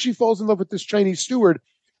 because she falls in love with this Chinese steward,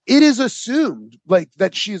 it is assumed like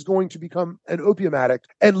that she is going to become an opium addict.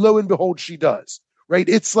 And lo and behold, she does. Right.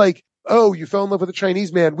 It's like, oh, you fell in love with a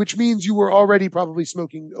Chinese man, which means you were already probably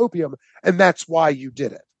smoking opium. And that's why you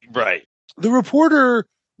did it. Right. The reporter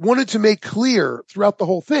wanted to make clear throughout the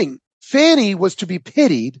whole thing, Fanny was to be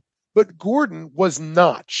pitied, but Gordon was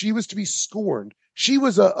not. She was to be scorned. She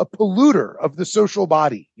was a polluter of the social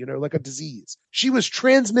body, like a disease. She was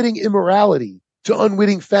transmitting immorality to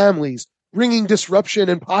unwitting families, bringing disruption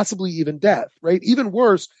and possibly even death, right? Even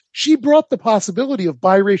worse, she brought the possibility of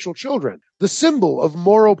biracial children, the symbol of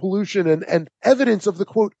moral pollution and evidence of the,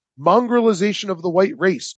 quote, mongrelization of the white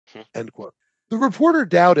race, end quote. The reporter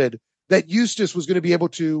doubted that Eustace was going to be able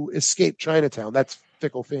to escape Chinatown. That's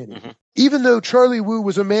Fickle Fanny. Mm-hmm. Even though Charlie Wu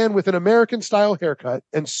was a man with an American-style haircut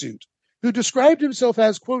and suit, who described himself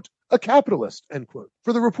as, quote, a capitalist, end quote.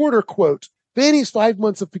 For the reporter, quote, Fanny's 5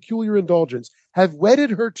 months of peculiar indulgence have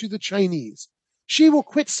wedded her to the Chinese. She will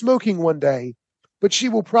quit smoking one day, but she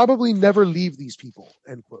will probably never leave these people,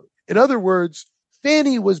 end quote. In other words,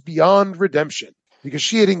 Fanny was beyond redemption because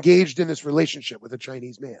she had engaged in this relationship with a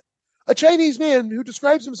Chinese man. A Chinese man who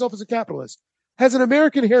describes himself as a capitalist, has an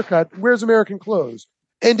American haircut, wears American clothes,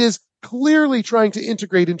 and is clearly trying to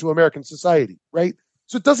integrate into American society, right?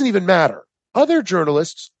 So it doesn't even matter. Other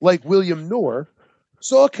journalists, like William Knorr,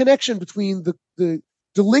 saw a connection between the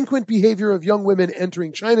delinquent behavior of young women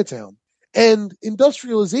entering Chinatown and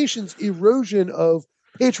industrialization's erosion of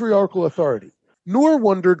patriarchal authority. Knorr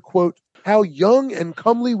wondered, quote, how young and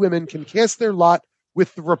comely women can cast their lot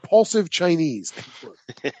with the repulsive Chinese, end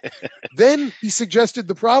quote. Then he suggested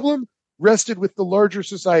the problem rested with the larger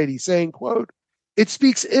society, saying, quote, it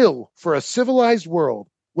speaks ill for a civilized world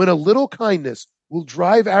when a little kindness will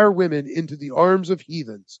drive our women into the arms of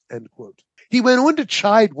heathens, end quote. He went on to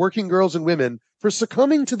chide working girls and women for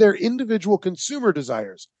succumbing to their individual consumer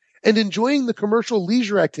desires and enjoying the commercial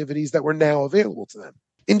leisure activities that were now available to them.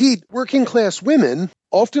 Indeed, working class women,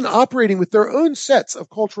 often operating with their own sets of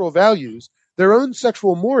cultural values, their own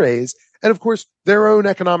sexual mores, and of course, their own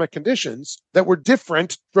economic conditions that were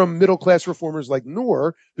different from middle-class reformers like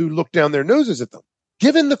Knorr, who looked down their noses at them.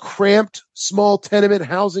 Given the cramped, small tenement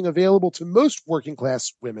housing available to most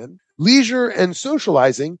working-class women, leisure and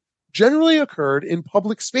socializing generally occurred in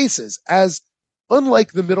public spaces, as,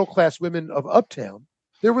 unlike the middle-class women of Uptown,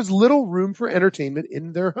 there was little room for entertainment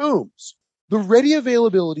in their homes. The ready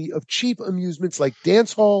availability of cheap amusements like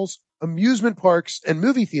dance halls, amusement parks, and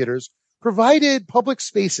movie theaters provided public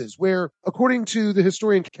spaces where, according to the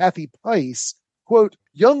historian Kathy Pice, quote,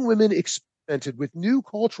 young women experimented with new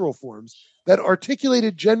cultural forms that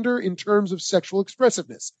articulated gender in terms of sexual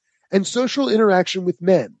expressiveness and social interaction with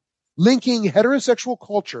men, linking heterosexual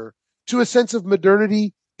culture to a sense of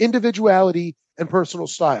modernity, individuality, and personal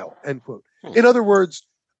style, end quote. In other words,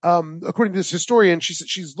 according to this historian,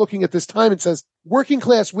 she's looking at this time and says, working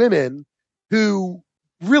class women who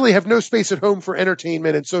really have no space at home for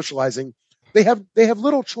entertainment and socializing, they have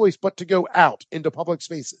little choice but to go out into public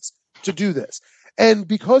spaces to do this. And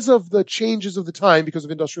because of the changes of the time, because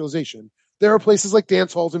of industrialization, there are places like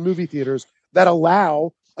dance halls and movie theaters that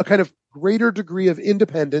allow a kind of greater degree of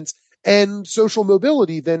independence and social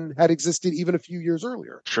mobility than had existed even a few years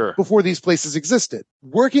earlier. Sure. Before these places existed.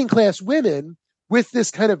 Working class women with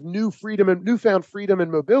this kind of newfound freedom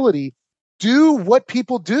and mobility do what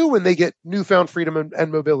people do when they get newfound freedom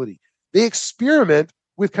and mobility. They experiment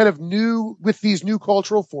with these new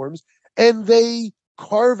cultural forms, and they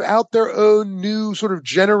carve out their own new sort of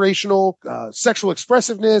generational sexual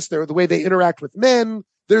expressiveness. The way they interact with men.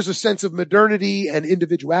 There's a sense of modernity and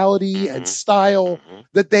individuality and style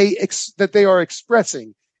that they are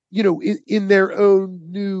expressing, in their own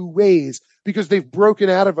new ways, because they've broken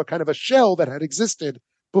out of a kind of a shell that had existed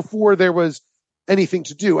before there was anything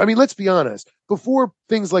to do. I mean, let's be honest. Before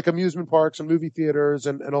things like amusement parks and movie theaters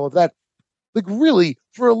and all of that, like really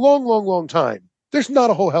for a long, long, long time, there's not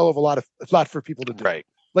a whole hell of a lot for people to do. Right.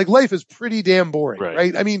 Like life is pretty damn boring,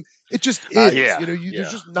 right? I mean, it just is.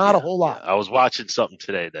 There's just not a whole lot. I was watching something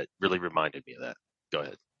today that really reminded me of that. Go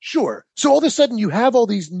ahead. Sure. So all of a sudden you have all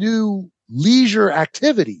these new leisure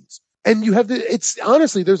activities, and you have it's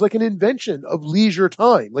honestly, there's like an invention of leisure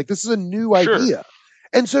time. Like this is a new idea.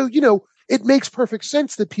 And so, it makes perfect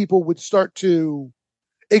sense that people would start to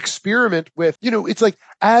experiment with, it's like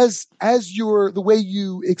as the way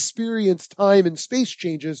you experience time and space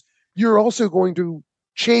changes, you're also going to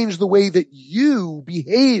change the way that you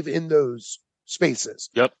behave in those spaces.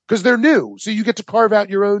 Yep. Because they're new. So you get to carve out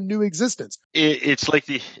your own new existence. It's like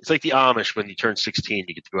the Amish when you turn 16,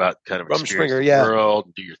 you get to go out and kind of experience the world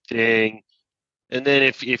and do your thing. And then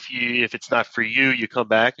if it's not for you, you come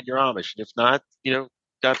back and you're Amish. And if not,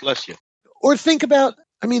 God bless you. Or think about,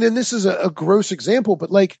 and this is a gross example, but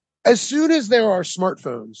like as soon as there are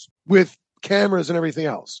smartphones with cameras and everything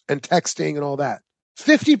else and texting and all that,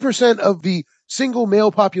 50% of the single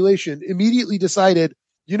male population immediately decided,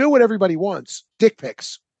 you know what everybody wants? Dick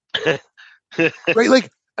pics. Right?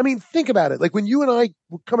 Like, I mean, think about it. Like when you and I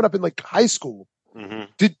were coming up in like high school,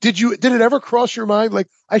 did it ever cross your mind? Like,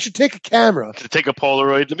 I should take a camera. To take a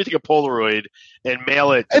Polaroid. Let me take a Polaroid and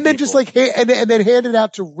mail it to and then people. just like, and then hand it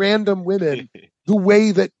out to random women the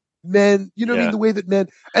way that men, you know what I mean? The way that men,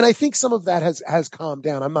 and I think some of that has calmed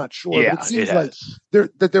down. I'm not sure, but it seems like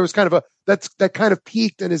there was kind of that kind of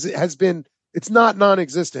peaked and has been, it's not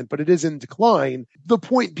non-existent, but it is in decline. The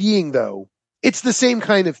point being though, it's the same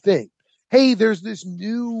kind of thing. Hey, there's this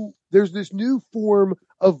new form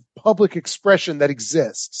of public expression that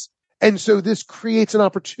exists. And so this creates an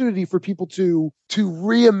opportunity for people to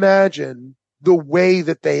reimagine the way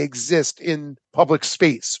that they exist in public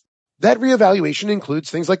space. That reevaluation includes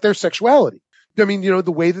things like their sexuality. I mean,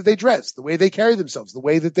 the way that they dress, the way they carry themselves, the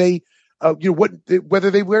way that they,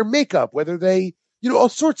 whether they wear makeup, whether they, all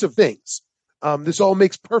sorts of things. This all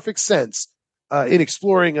makes perfect sense in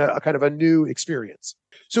exploring a kind of a new experience.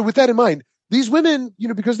 So with that in mind, these women,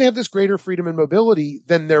 because they have this greater freedom and mobility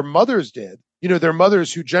than their mothers did, their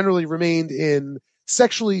mothers who generally remained in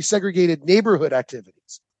sexually segregated neighborhood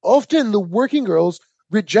activities. Often the working girls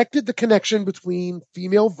rejected the connection between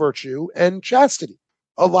female virtue and chastity.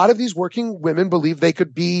 A lot of these working women believed they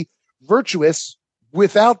could be virtuous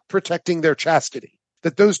without protecting their chastity,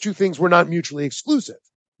 that those two things were not mutually exclusive.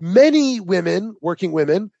 Many women, working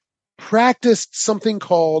women, practiced something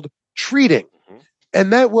called treating.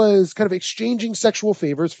 And that was kind of exchanging sexual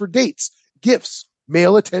favors for dates, gifts,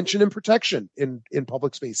 male attention and protection in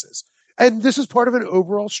public spaces. And this is part of an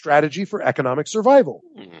overall strategy for economic survival.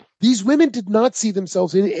 These women did not see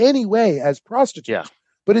themselves in any way as prostitutes,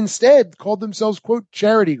 but instead called themselves, quote,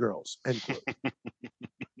 charity girls, end quote.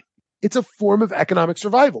 It's a form of economic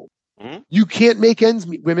survival. You can't make ends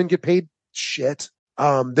meet. Women get paid shit.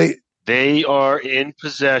 They are in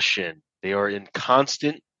possession. They are in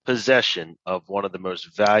constant possession of one of the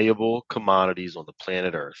most valuable commodities on the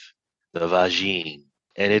planet Earth, the vagine,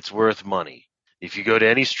 and it's worth money. If you go to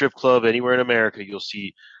any strip club anywhere in America, you'll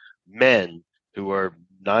see men who are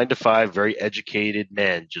 9 to 5, very educated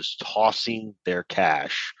men just tossing their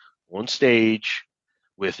cash on stage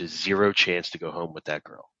with zero chance to go home with that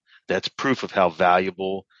girl. That's proof of how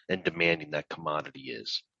valuable and demanding that commodity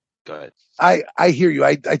is. Go ahead. I hear you.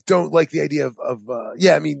 I don't like the idea of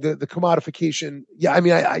I mean, the commodification. Yeah, I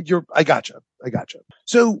mean, I gotcha.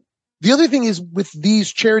 So the other thing is with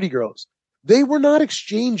these charity girls, they were not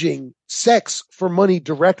exchanging sex for money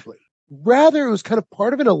directly. Rather, it was kind of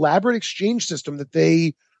part of an elaborate exchange system that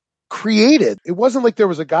they created. It wasn't like there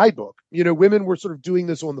was a guidebook. Women were sort of doing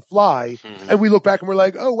this on the fly, and we look back and we're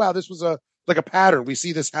like, oh wow, this was a pattern. We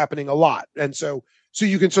see this happening a lot, and so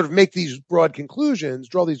you can sort of make these broad conclusions,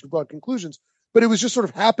 draw these broad conclusions, but it was just sort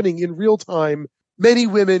of happening in real time. Many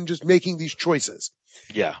women just making these choices.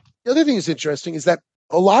 Yeah. The other thing that's interesting is that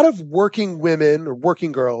a lot of working women or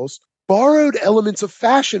working girls borrowed elements of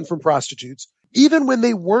fashion from prostitutes, even when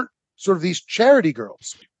they weren't sort of these charity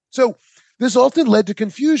girls. So this often led to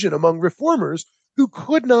confusion among reformers who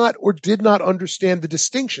could not or did not understand the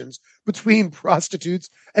distinctions between prostitutes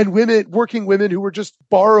and working women who were just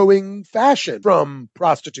borrowing fashion from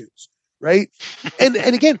prostitutes, right? And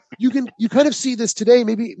again, you kind of see this today,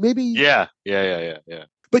 maybe. Yeah.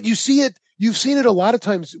 But you've seen it a lot of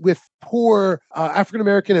times with poor African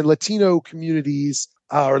American and Latino communities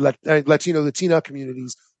or Latina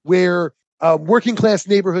communities where working class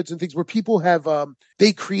neighborhoods and things where people have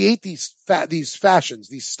they create these fashions,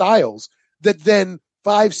 these styles that then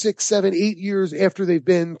 5, 6, 7, 8 years after they've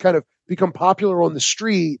been kind of become popular on the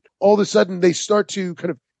street, all of a sudden they start to kind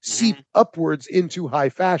of seep upwards into high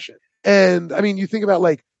fashion. And I mean, you think about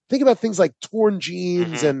things like torn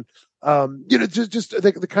jeans and just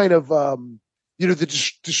the kind of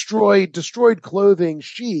the destroyed clothing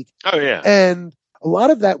chic. Oh yeah. And a lot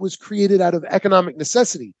of that was created out of economic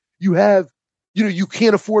necessity. You have, you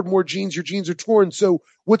can't afford more jeans. Your jeans are torn. So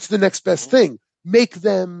what's the next best thing?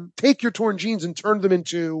 Take your torn jeans and turn them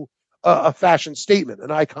into a fashion statement, an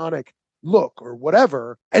iconic look or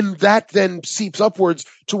whatever. And that then seeps upwards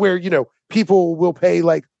to where, people will pay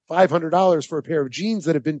like $500 for a pair of jeans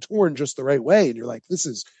that have been torn just the right way. And you're like, this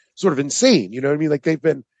is sort of insane. You know what I mean? Like they've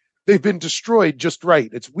been destroyed just right.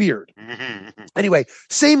 It's weird. Anyway,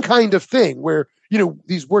 same kind of thing where,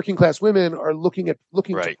 these working class women are looking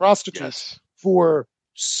to prostitutes for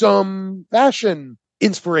some fashion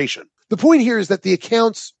inspiration. The point here is that the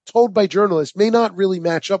accounts told by journalists may not really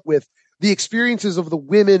match up with the experiences of the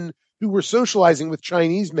women who were socializing with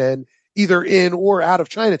Chinese men, either in or out of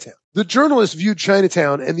Chinatown. The journalists viewed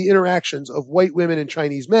Chinatown and the interactions of white women and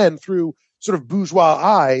Chinese men through sort of bourgeois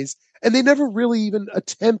eyes, and they never really even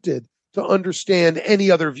attempted to understand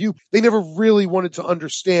any other view. They never really wanted to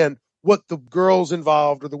understand what the girls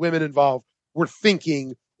involved or the women involved were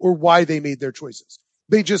thinking or why they made their choices.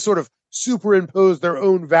 They just sort of superimposed their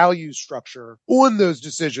own value structure on those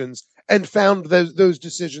decisions and found those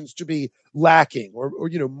decisions to be lacking or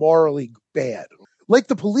morally bad. Like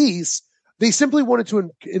the police, they simply wanted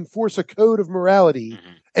to enforce a code of morality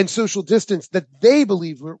and social distance that they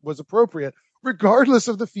believed was appropriate, regardless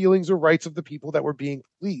of the feelings or rights of the people that were being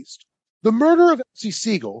policed. The murder of Elsie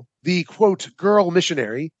Siegel, the, quote, girl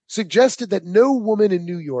missionary, suggested that no woman in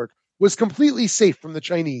New York was completely safe from the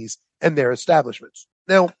Chinese and their establishments.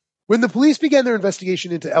 Now, when the police began their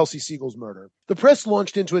investigation into Elsie Siegel's murder, the press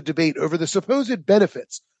launched into a debate over the supposed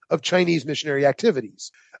benefits of Chinese missionary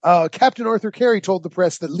activities. Captain Arthur Carey told the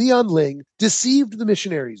press that Leon Ling deceived the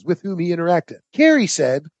missionaries with whom he interacted. Carey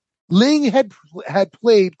said Ling had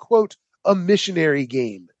played, quote, a missionary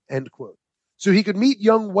game, end quote, so he could meet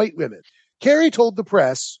young white women. Carey told the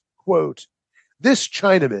press, quote, this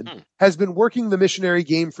Chinaman has been working the missionary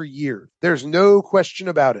game for years. There's no question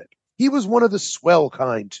about it. He was one of the swell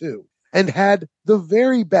kind, too, and had the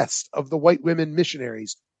very best of the white women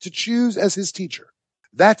missionaries to choose as his teacher.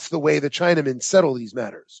 That's the way the Chinamen settle these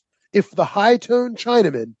matters. If the high-toned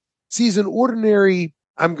Chinaman sees an ordinary,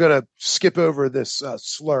 I'm going to skip over this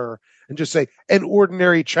slur and just say an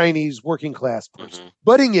ordinary Chinese working class person,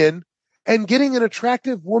 butting in and getting an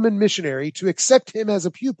attractive woman missionary to accept him as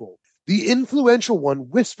a pupil, the influential one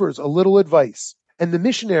whispers a little advice, and the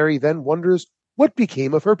missionary then wonders what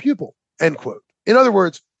became of her pupil, end quote. In other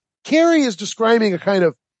words, Carey is describing a kind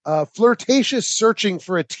of flirtatious searching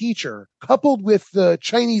for a teacher coupled with the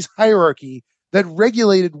Chinese hierarchy that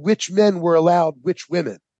regulated which men were allowed which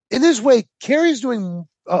women. In this way, Carey's doing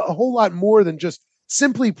a whole lot more than just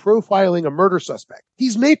simply profiling a murder suspect.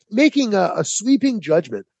 He's making a sweeping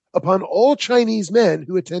judgment upon all Chinese men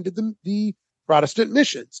who attended the Protestant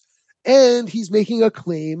missions. And he's making a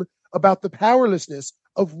claim about the powerlessness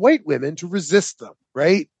of white women to resist them,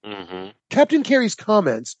 right? Captain Carey's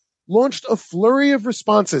comments launched a flurry of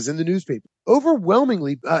responses in the newspaper,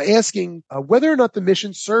 overwhelmingly asking whether or not the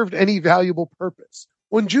mission served any valuable purpose.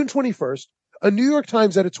 On June 21st, a New York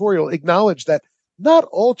Times editorial acknowledged that not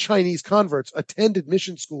all Chinese converts attended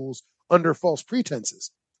mission schools under false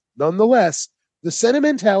pretenses. Nonetheless, the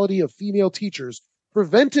sentimentality of female teachers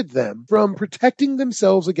prevented them from protecting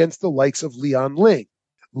themselves against the likes of Leon Ling.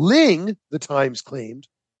 Ling, the Times claimed,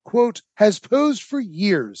 quote, has posed for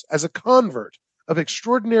years as a convert of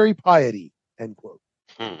extraordinary piety, end quote.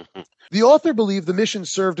 The author believed the mission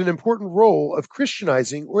served an important role of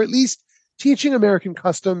Christianizing or at least teaching American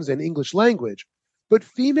customs and English language, but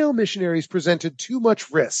female missionaries presented too much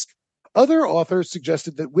risk. Other authors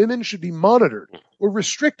suggested that women should be monitored or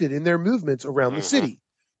restricted in their movements around the city.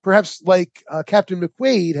 Perhaps like Captain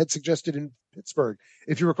McQuaid had suggested in Pittsburgh.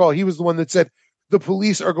 If you recall, he was the one that said the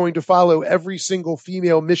police are going to follow every single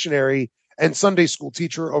female missionary and Sunday school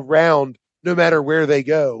teacher around no matter where they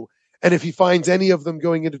go. And if he finds any of them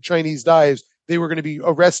going into Chinese dives, they were going to be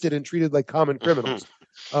arrested and treated like common criminals.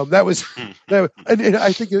 And I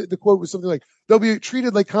think the quote was something like, they'll be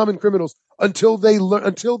treated like common criminals until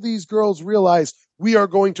these girls realize we are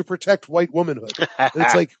going to protect white womanhood. And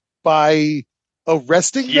it's like, by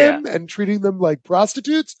arresting them and treating them like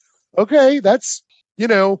prostitutes? Okay, that's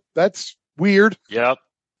weird. Yep.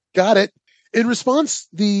 Got it. In response,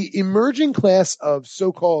 the emerging class of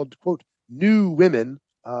so-called, quote, new women,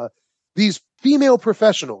 these female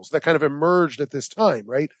professionals that kind of emerged at this time,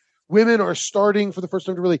 right? Women are starting for the first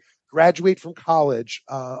time to really graduate from college,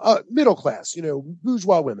 middle class,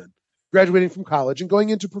 bourgeois women graduating from college and going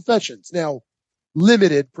into professions. Now,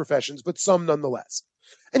 limited professions, but some nonetheless.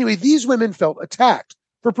 Anyway, these women felt attacked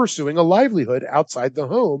for pursuing a livelihood outside the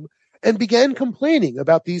home and began complaining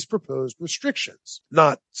about these proposed restrictions,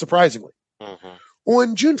 not surprisingly.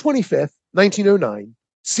 On June 25th, 1909,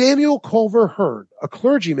 Samuel Culver Hearn, a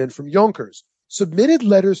clergyman from Yonkers, submitted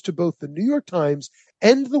letters to both the New York Times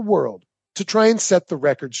and the World to try and set the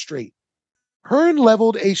record straight. Hearn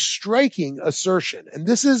leveled a striking assertion, and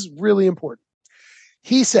this is really important.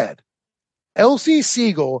 He said, Elsie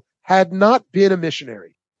Siegel had not been a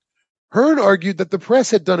missionary. Hearn argued that the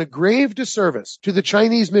press had done a grave disservice to the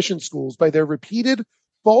Chinese mission schools by their repeated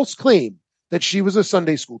false claim that she was a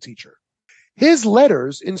Sunday school teacher. His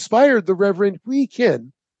letters inspired the Reverend Hui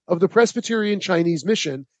Qin of the Presbyterian Chinese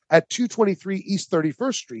Mission at 223 East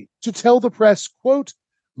 31st Street to tell the press, quote,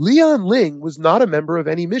 Leon Ling was not a member of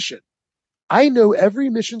any mission. I know every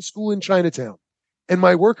mission school in Chinatown, and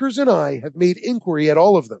my workers and I have made inquiry at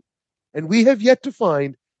all of them, and we have yet to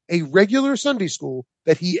find a regular Sunday school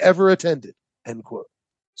that he ever attended, end quote.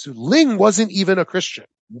 So Ling wasn't even a Christian.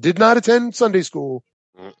 did not attend Sunday school.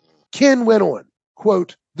 Kin went on,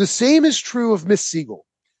 quote, the same is true of Miss Siegel.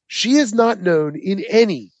 She is not known in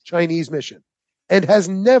any Chinese mission and has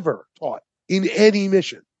never taught in any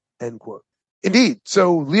mission, end quote. Indeed,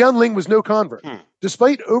 so Lian Ling was no convert.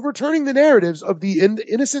 Despite overturning the narratives of the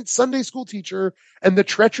innocent Sunday school teacher and the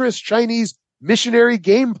treacherous Chinese missionary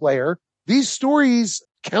game player, these stories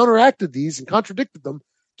counteracted these and contradicted them,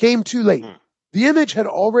 came too late. The image had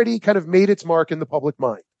already kind of made its mark in the public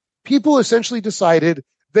mind. People essentially decided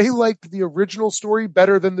they liked the original story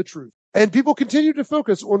better than the truth. And people continued to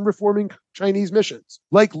focus on reforming Chinese missions.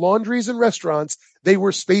 Like laundries and restaurants, they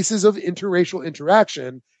were spaces of interracial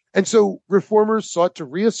interaction. And so reformers sought to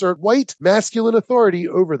reassert white masculine authority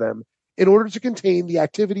over them in order to contain the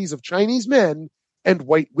activities of Chinese men and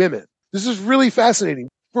white women. This is really fascinating.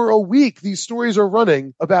 For a week, these stories are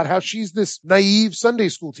running about how she's this naive Sunday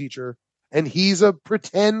school teacher and he's a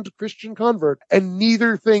pretend Christian convert, and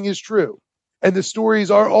neither thing is true. And the stories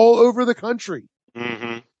are all over the country.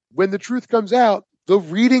 Mm-hmm. When the truth comes out, the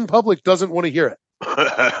reading public doesn't want to hear it.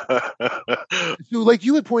 So like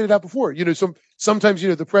you had pointed out before, sometimes,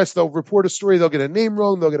 the press, they'll report a story, they'll get a name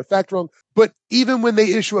wrong, they'll get a fact wrong. But even when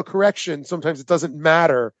they issue a correction, sometimes it doesn't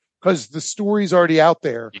matter because the story's already out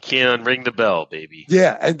there. You can't unring the bell, baby.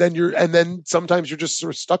 Yeah. And then sometimes you're just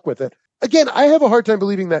sort of stuck with it. Again, I have a hard time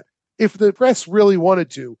believing that if the press really wanted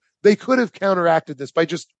to, they could have counteracted this by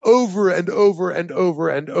just over and over and over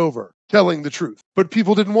and over telling the truth. But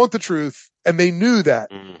people didn't want the truth, and they knew that.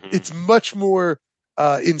 It's much more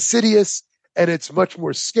insidious, and it's much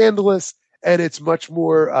more scandalous, and it's much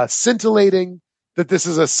more scintillating that this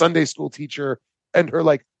is a Sunday school teacher and her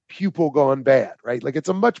pupil gone bad, right? It's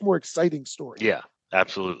a much more exciting story. Yeah,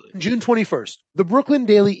 absolutely. June 21st, the Brooklyn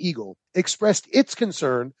Daily Eagle expressed its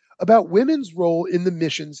concern about women's role in the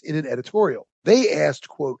missions in an editorial. They asked,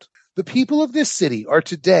 quote, the people of this city are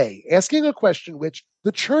today asking a question which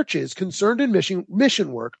the churches concerned in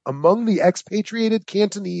mission work among the expatriated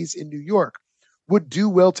Cantonese in New York would do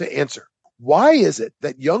well to answer. Why is it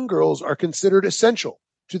that young girls are considered essential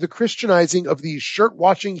to the Christianizing of these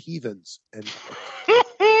shirt-washing heathens? It's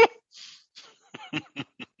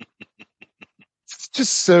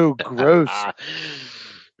just so gross.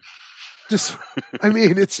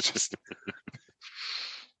 Reading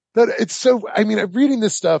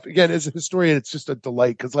this stuff, again, as a historian, it's just a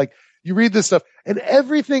delight because, you read this stuff and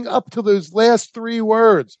everything up to those last three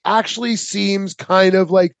words actually seems kind of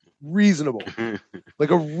reasonable.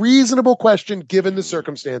 A reasonable question given the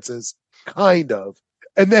circumstances, kind of.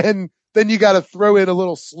 And then you got to throw in a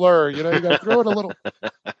little slur, you got to throw in a little.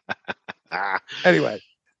 Anyway.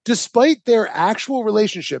 Despite their actual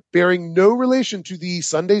relationship bearing no relation to the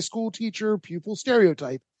Sunday school teacher pupil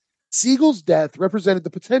stereotype, Siegel's death represented the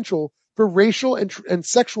potential for racial and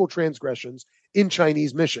sexual transgressions in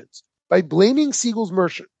Chinese missions. By blaming Siegel's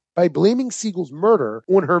murder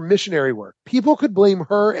on her missionary work, people could blame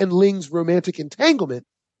her and Ling's romantic entanglement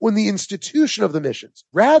on the institution of the missions,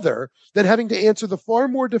 rather than having to answer the far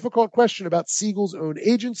more difficult question about Siegel's own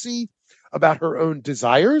agency, about her own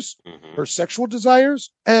desires, her sexual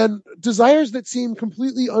desires, and desires that seem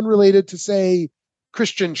completely unrelated to, say,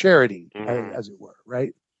 Christian charity, as it were,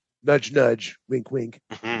 right? Nudge, nudge, wink, wink.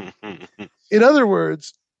 In other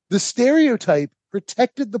words, the stereotype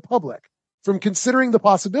protected the public from considering the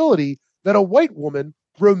possibility that a white woman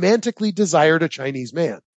romantically desired a Chinese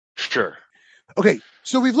man. Sure. Okay,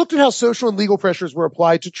 so we've looked at how social and legal pressures were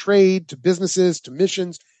applied to trade, to businesses, to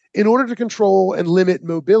missions, in order to control and limit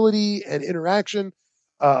mobility and interaction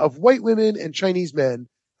of white women and Chinese men.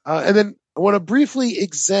 And then I want to briefly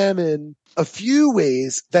examine a few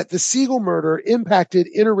ways that the Siegel murder impacted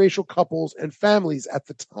interracial couples and families at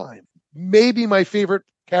the time. Maybe my favorite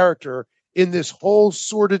character in this whole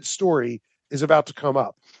sordid story is about to come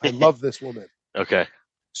up. I love this woman. Okay.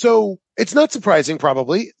 So it's not surprising,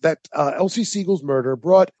 probably, that Elsie Siegel's murder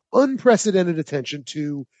brought unprecedented attention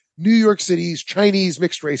to New York City's Chinese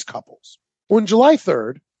mixed-race couples. On July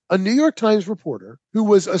 3rd, a New York Times reporter who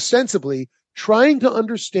was ostensibly trying to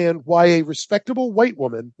understand why a respectable white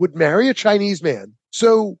woman would marry a Chinese man.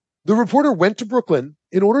 So the reporter went to Brooklyn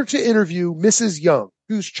in order to interview Mrs. Young,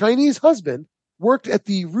 whose Chinese husband worked at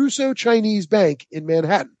the Russo-Chinese Bank in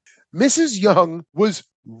Manhattan. Mrs. Young was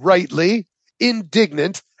rightly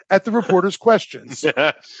indignant at the reporter's questions.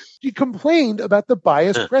 She complained about the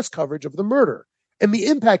biased press coverage of the murder and the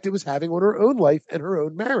impact it was having on her own life and her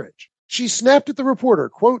own marriage. She snapped at the reporter,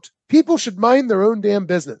 quote, people should mind their own damn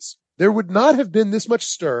business. There would not have been this much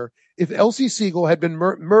stir if Elsie Siegel had been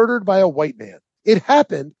murdered by a white man. It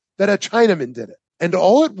happened that a Chinaman did it. And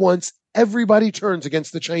all at once, everybody turns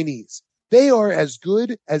against the Chinese. They are as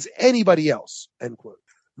good as anybody else, end quote.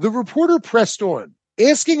 The reporter pressed on,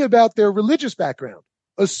 asking about their religious background,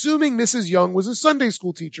 assuming Mrs. Young was a Sunday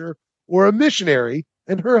school teacher or a missionary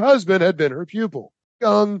and her husband had been her pupil.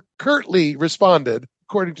 Young curtly responded,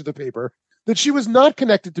 according to the paper, that she was not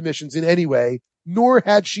connected to missions in any way, nor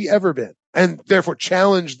had she ever been, and therefore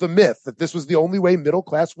challenged the myth that this was the only way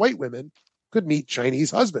middle-class white women could meet Chinese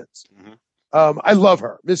husbands. Mhm. I love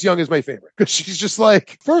her. Miss Young is my favorite because she's just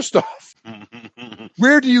like, first off,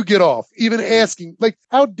 where do you get off? Even asking, like,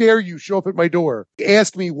 how dare you show up at my door,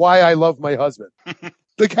 ask me why I love my husband?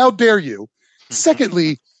 Like, how dare you?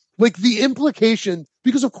 Secondly, like the implication,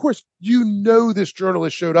 because of course, you know, this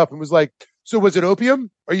journalist showed up and was like, so was it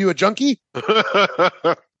opium? Are you a junkie?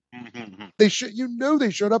 They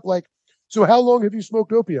showed up like, so how long have you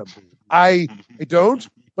smoked opium? I don't.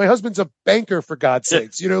 My husband's a banker, for God's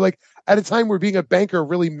sakes. You know, like at a time where being a banker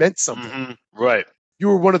really meant something. Right. You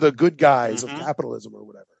were one of the good guys of capitalism or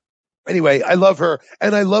whatever. Anyway, I love her.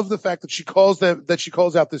 And I love the fact that she calls out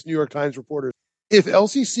this New York Times reporter. If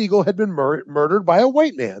Elsie Siegel had been murdered by a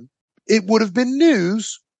white man, it would have been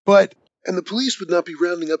news, and the police would not be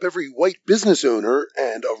rounding up every white business owner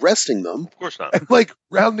and arresting them. Of course not. And like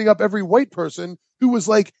rounding up every white person who was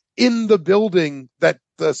like in the building that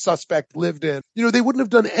the suspect lived in. You know, they wouldn't have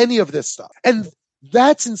done any of this stuff. And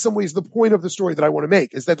that's in some ways the point of the story that I want to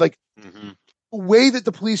make, is that like the way that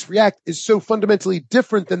the police react is so fundamentally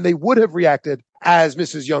different than they would have reacted, as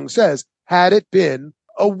Mrs. Young says, had it been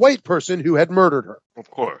a white person who had murdered her.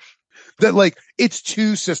 Of course. That like it's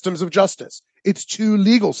two systems of justice. It's two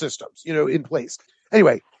legal systems, you know, in place.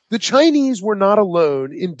 Anyway, the Chinese were not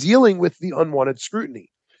alone in dealing with the unwanted scrutiny.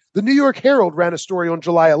 The New York Herald ran a story on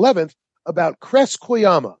July 11th about Chris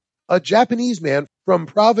Koyama, a Japanese man from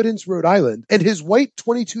Providence, Rhode Island, and his white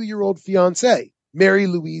 22-year-old fiancée, Mary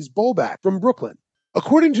Louise Bolback from Brooklyn.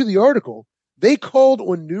 According to the article, they called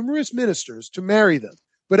on numerous ministers to marry them,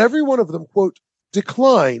 but every one of them, quote,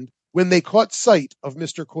 declined when they caught sight of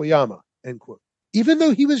Mr. Koyama, end quote. Even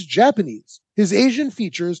though he was Japanese, his Asian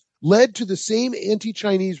features led to the same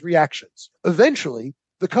anti-Chinese reactions. Eventually,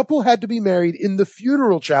 the couple had to be married in the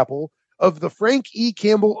funeral chapel of the Frank E.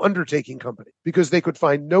 Campbell Undertaking Company because they could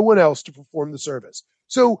find no one else to perform the service.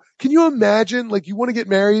 So can you imagine, like, you want to get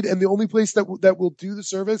married and the only place that will do the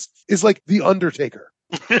service is like the Undertaker?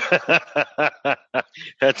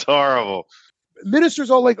 That's horrible.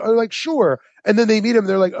 Ministers are like, sure. And then they meet him.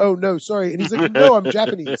 They're like, oh, no, sorry. And he's like, no, I'm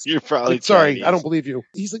Japanese. You're probably like, sorry, Chinese. I don't believe you.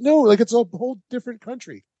 He's like, no, like it's a whole different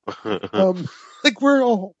country. Like we're a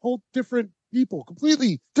whole different people,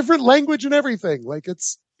 completely different language and everything. Like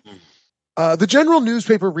it's the general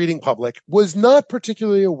newspaper reading public was not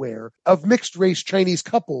particularly aware of mixed race Chinese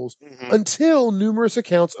couples until numerous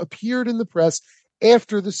accounts appeared in the press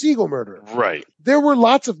after the Siegel murder. Right. There were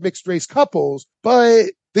lots of mixed race couples,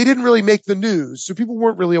 but they didn't really make the news, so people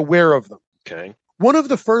weren't really aware of them. Okay. One of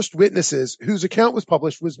the first witnesses whose account was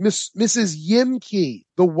published was Mrs. Yim Ki,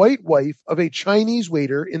 the white wife of a Chinese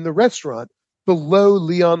waiter in the restaurant below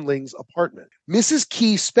Leon Ling's apartment. Mrs.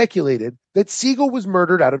 Ki speculated that Siegel was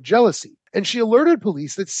murdered out of jealousy, and she alerted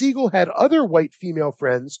police that Siegel had other white female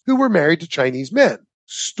friends who were married to Chinese men.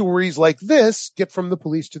 Stories like this get from the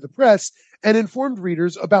police to the press and informed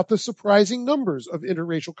readers about the surprising numbers of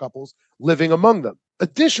interracial couples living among them.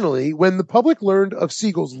 Additionally, when the public learned of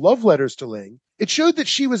Siegel's love letters to Ling, it showed that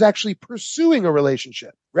she was actually pursuing a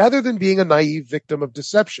relationship rather than being a naive victim of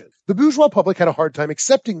deception. The bourgeois public had a hard time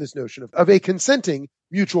accepting this notion of a consenting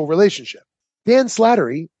mutual relationship. Dan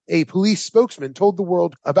Slattery, a police spokesman, told the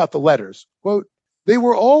world about the letters, quote, they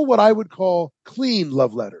were all what I would call clean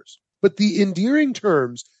love letters, but the endearing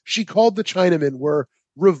terms she called the Chinamen were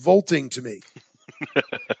revolting to me.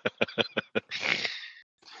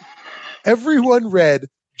 Everyone read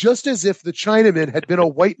just as if the Chinaman had been a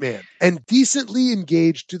white man and decently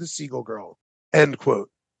engaged to the Siegel girl, end quote.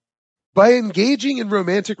 By engaging in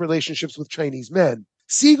romantic relationships with Chinese men,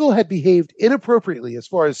 Siegel had behaved inappropriately as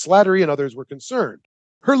far as Slattery and others were concerned.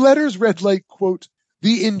 Her letters read like, quote,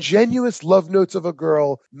 the ingenuous love notes of a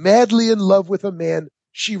girl madly in love with a man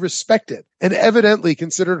she respected and evidently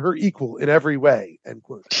considered her equal in every way, end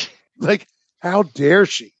quote. Like, how dare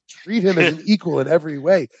she treat him as an equal in every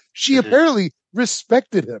way? She apparently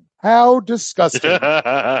respected him. How disgusting.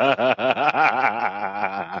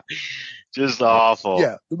 Just awful.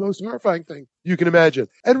 Yeah, the most horrifying thing you can imagine.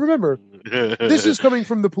 And remember, this is coming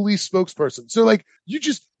from the police spokesperson. So like, you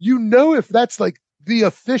know, if that's like the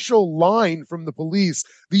official line from the police,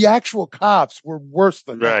 the actual cops were worse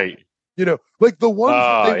than that. Right. You know, like the ones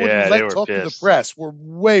that they wouldn't let talk to the press were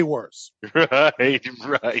way worse. Right.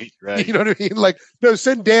 You know what I mean? Like, no,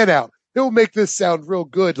 send Dan out. He'll make this sound real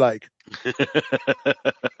good. Like,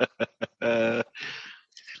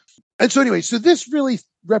 And so anyway, so this really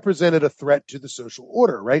represented a threat to the social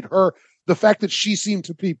order, right? The fact that she seemed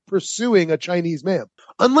to be pursuing a Chinese man.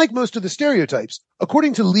 Unlike most of the stereotypes,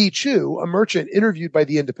 according to Li Chu, a merchant interviewed by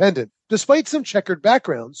The Independent, despite some checkered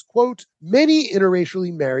backgrounds, quote, many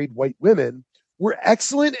interracially married white women were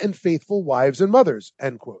excellent and faithful wives and mothers,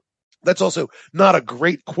 end quote. That's also not a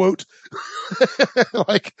great quote.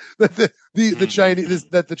 Like the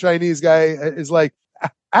Chinese guy is like,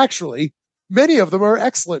 actually, many of them are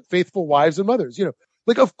excellent, faithful wives and mothers.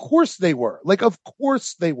 Like, of course they were.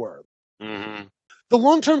 Mm-hmm. The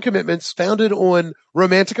long-term commitments founded on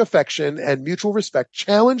romantic affection and mutual respect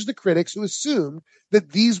challenged the critics who assumed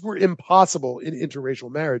that these were impossible in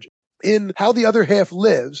interracial marriage. In How the Other Half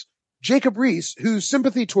Lives, Jacob Riis, whose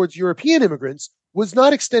sympathy towards European immigrants was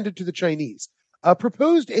not extended to the Chinese,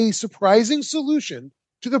 proposed a surprising solution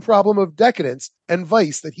to the problem of decadence and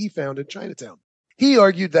vice that he found in Chinatown. He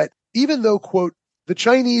argued that even though, quote, the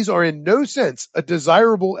Chinese are in no sense a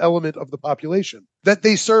desirable element of the population, that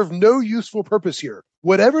they serve no useful purpose here,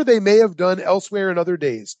 whatever they may have done elsewhere in other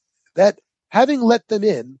days, that having let them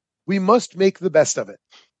in, we must make the best of it.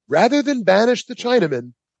 Rather than banish the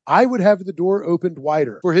Chinaman, I would have the door opened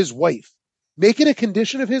wider for his wife. Make it a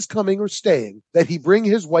condition of his coming or staying that he bring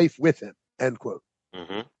his wife with him, end quote.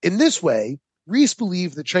 Mm-hmm. In this way, Riis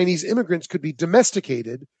believed that Chinese immigrants could be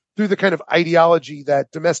domesticated through the kind of ideology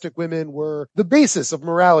that domestic women were the basis of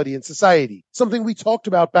morality in society, something we talked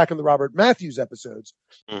about back in the Robert Matthews episodes.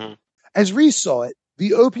 Mm-hmm. As Riis saw it,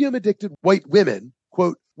 the opium-addicted white women,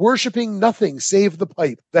 quote, worshipping nothing save the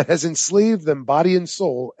pipe that has enslaved them body and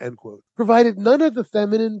soul, end quote, provided none of the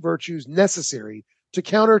feminine virtues necessary to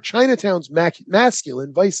counter Chinatown's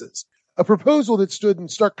masculine vices, a proposal that stood in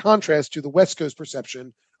stark contrast to the West Coast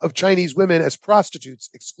perception of Chinese women as prostitutes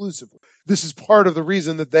exclusively. This is part of the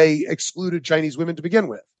reason that they excluded Chinese women to begin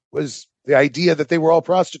with, was the idea that they were all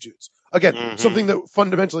prostitutes. Again, something that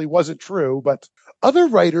fundamentally wasn't true, but other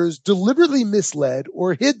writers deliberately misled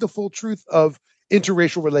or hid the full truth of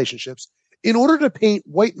interracial relationships in order to paint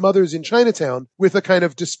white mothers in Chinatown with a kind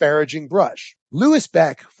of disparaging brush. Louis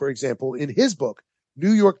Beck, for example, in his book,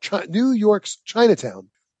 New York's Chinatown,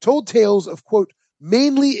 told tales of, quote,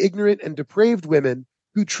 mainly ignorant and depraved women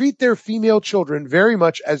who treat their female children very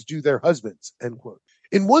much as do their husbands, end quote.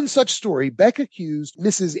 In one such story, Beck accused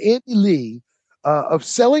Mrs. Annie Lee of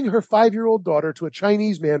selling her 5-year-old daughter to a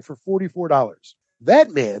Chinese man for $44. That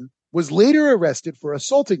man was later arrested for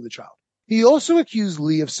assaulting the child. He also accused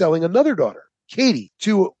Lee of selling another daughter, Katie,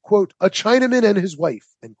 to, quote, a Chinaman and his wife,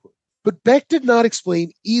 end quote. But Beck did not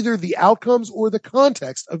explain either the outcomes or the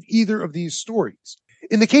context of either of these stories.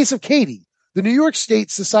 In the case of Katie, the New York State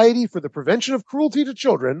Society for the Prevention of Cruelty to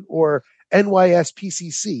Children, or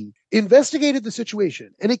NYSPCC, investigated the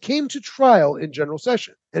situation, and it came to trial in general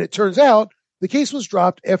session. And it turns out the case was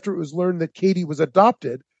dropped after it was learned that Katie was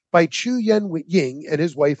adopted by Chu Yen-ying and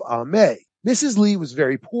his wife Ah Mei. Mrs. Lee was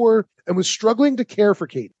very poor and was struggling to care for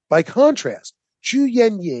Katie. By contrast, Chu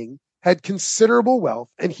Yen-ying had considerable wealth,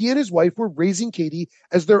 and he and his wife were raising Katie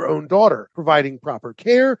as their own daughter, providing proper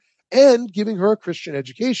care and giving her a Christian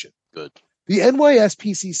education. Good. The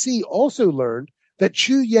NYSPCC also learned that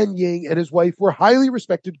Chu Yen-ying and his wife were highly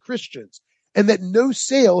respected Christians and that no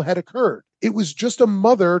sale had occurred. It was just a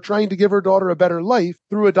mother trying to give her daughter a better life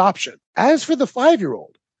through adoption. As for the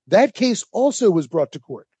 5-year-old, that case also was brought to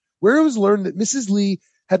court, where it was learned that Mrs. Lee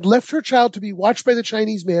had left her child to be watched by the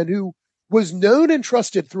Chinese man who was known and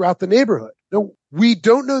trusted throughout the neighborhood. Now, we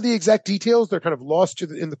don't know the exact details. They're kind of lost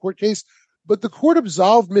in the court case, but the court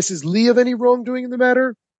absolved Mrs. Lee of any wrongdoing in the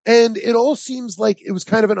matter. And it all seems like it was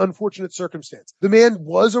kind of an unfortunate circumstance. The man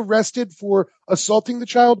was arrested for assaulting the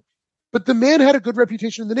child, but the man had a good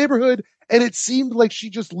reputation in the neighborhood, and it seemed like she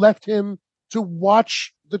just left him to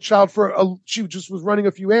watch the child she just was running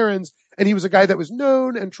a few errands, and he was a guy that was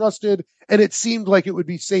known and trusted, and it seemed like it would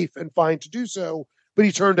be safe and fine to do so, but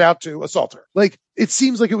he turned out to assault her. Like, it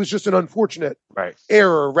seems like it was just an unfortunate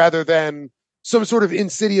error rather than some sort of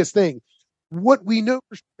insidious thing. What we know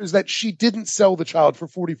for sure is that she didn't sell the child for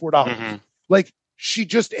 $44. Mm-hmm. Like, she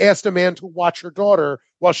just asked a man to watch her daughter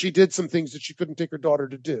while she did some things that she couldn't take her daughter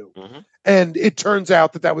to do. Mm-hmm. And it turns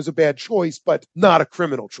out that that was a bad choice, but not a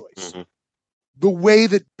criminal choice. Mm-hmm. The way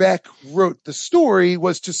that Beck wrote the story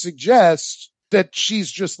was to suggest that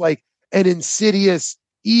she's just like an insidious,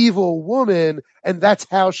 evil woman, and that's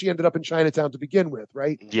how she ended up in Chinatown to begin with,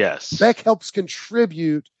 right? Yes. Beck helps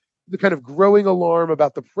contribute the kind of growing alarm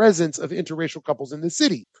about the presence of interracial couples in the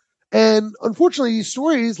city. And unfortunately, these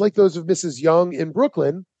stories, like those of Mrs. Young in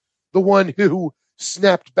Brooklyn, the one who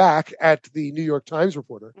snapped back at the New York Times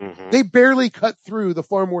reporter, Mm-hmm. they barely cut through the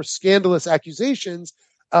far more scandalous accusations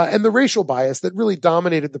and the racial bias that really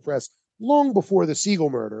dominated the press long before the Siegel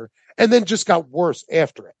murder, and then just got worse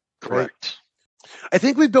after it. Right? Correct. I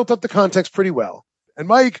think we've built up the context pretty well. And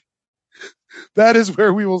Mike, that is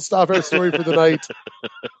where we will stop our story for the night.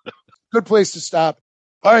 Good place to stop.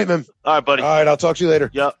 All right, man. All right, buddy. All right, I'll talk to you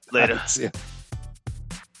later. Yep, later. All right, see ya.